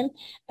cautious of time.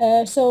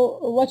 So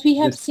what we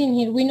have seen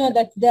here, we know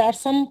that there are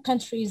some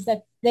countries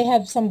that they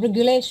have some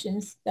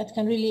regulations that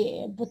can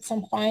really put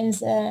some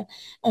fines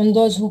on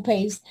those who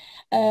pays.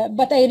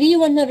 But I really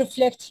want to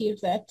reflect here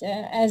that,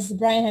 as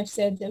Brian have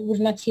said, we're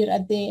not here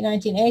at the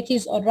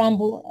 1980s or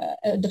Rambo.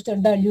 Dr.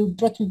 Erdal, you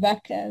brought me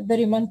back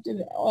very much,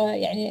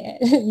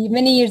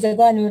 many years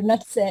ago, and we're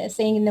not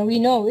saying, no, we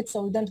know it,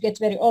 so we don't get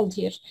very old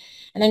here.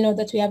 And I know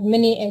that we have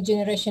many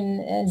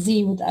generation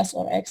Z with us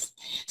or X.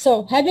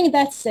 So having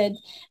that said,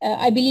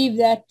 I believe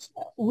that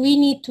we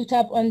need to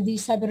tap on the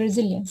cyber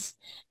resilience.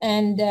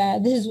 And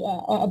this is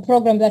a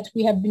program that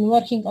we have been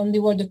working on the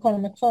World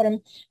Economic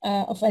Forum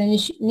of an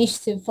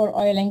initiative for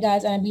oil and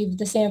gas. And I believe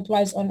the same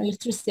applies on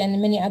electricity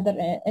and many other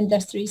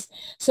industries.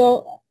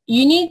 So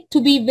you need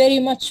to be very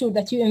much sure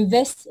that you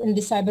invest in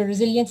the cyber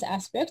resilience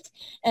aspect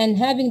and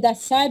having that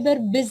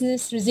cyber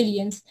business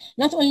resilience,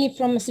 not only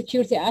from a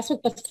security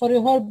aspect, but for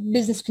your whole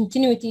business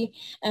continuity,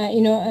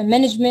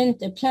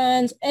 management,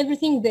 plans,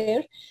 everything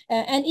there.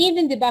 And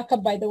even the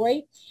backup, by the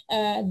way,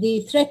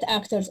 the threat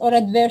actors or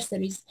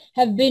adversaries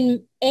have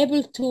been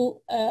able to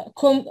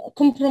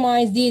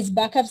compromise these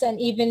backups and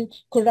even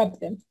corrupt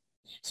them.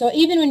 So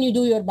even when you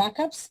do your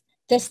backups,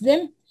 test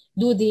them,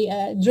 do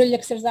the drill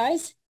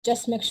exercise,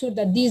 just make sure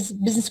that these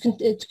business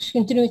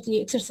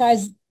continuity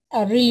exercises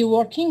are really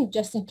working,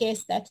 just in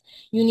case that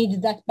you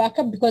need that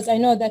backup. Because I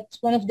know that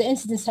one of the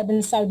incidents happened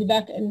in Saudi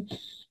back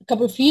a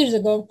couple of years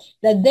ago,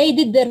 that they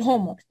did their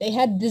homework. They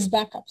had these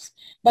backups.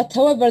 But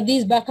however,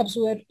 these backups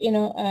were,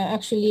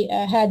 actually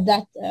had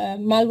that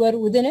malware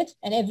within it.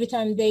 And every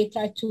time they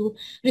tried to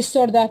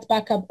restore that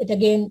backup, it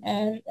again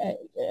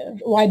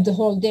wiped the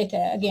whole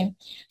data again.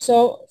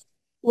 So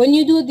when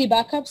you do the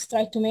backups,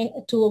 try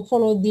to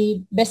follow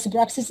the best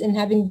practices in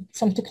having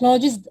some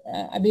technologies.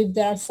 I believe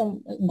there are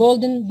some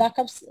golden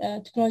backups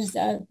technologies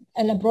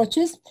and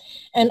approaches,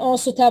 and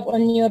also tap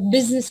on your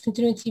business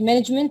continuity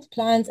management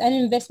plans and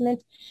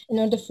investment in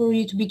order for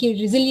you to be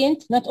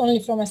resilient, not only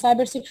from a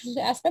cybersecurity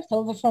aspect,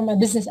 however, from a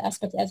business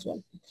aspect as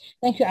well.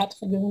 Thank you, Aatif,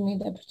 for giving me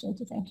the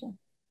opportunity. Thank you.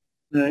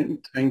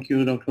 Thank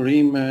you, Dr.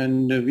 Reem.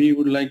 And we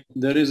would like,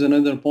 there is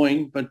another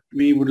point, but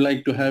we would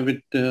like to have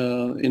it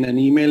in an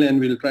email, and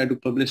we'll try to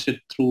publish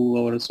it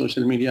through our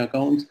social media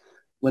accounts.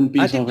 One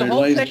piece of advice. I think the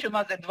whole session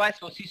was advice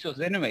for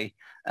CISOs anyway.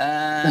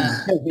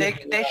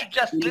 They should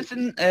just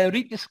listen,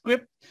 read the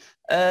script.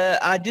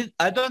 I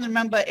don't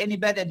remember any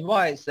bad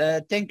advice.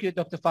 Thank you,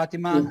 Dr.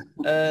 Fatimah,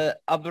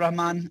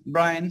 Abdulrahman,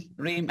 Brian,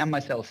 Reem, and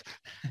myself.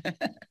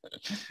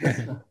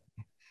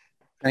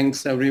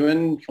 Thanks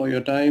everyone for your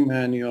time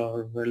and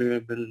your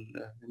valuable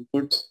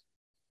inputs.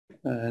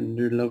 And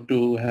we'd love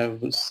to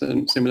have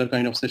similar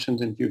kind of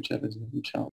sessions in future as well, inshallah.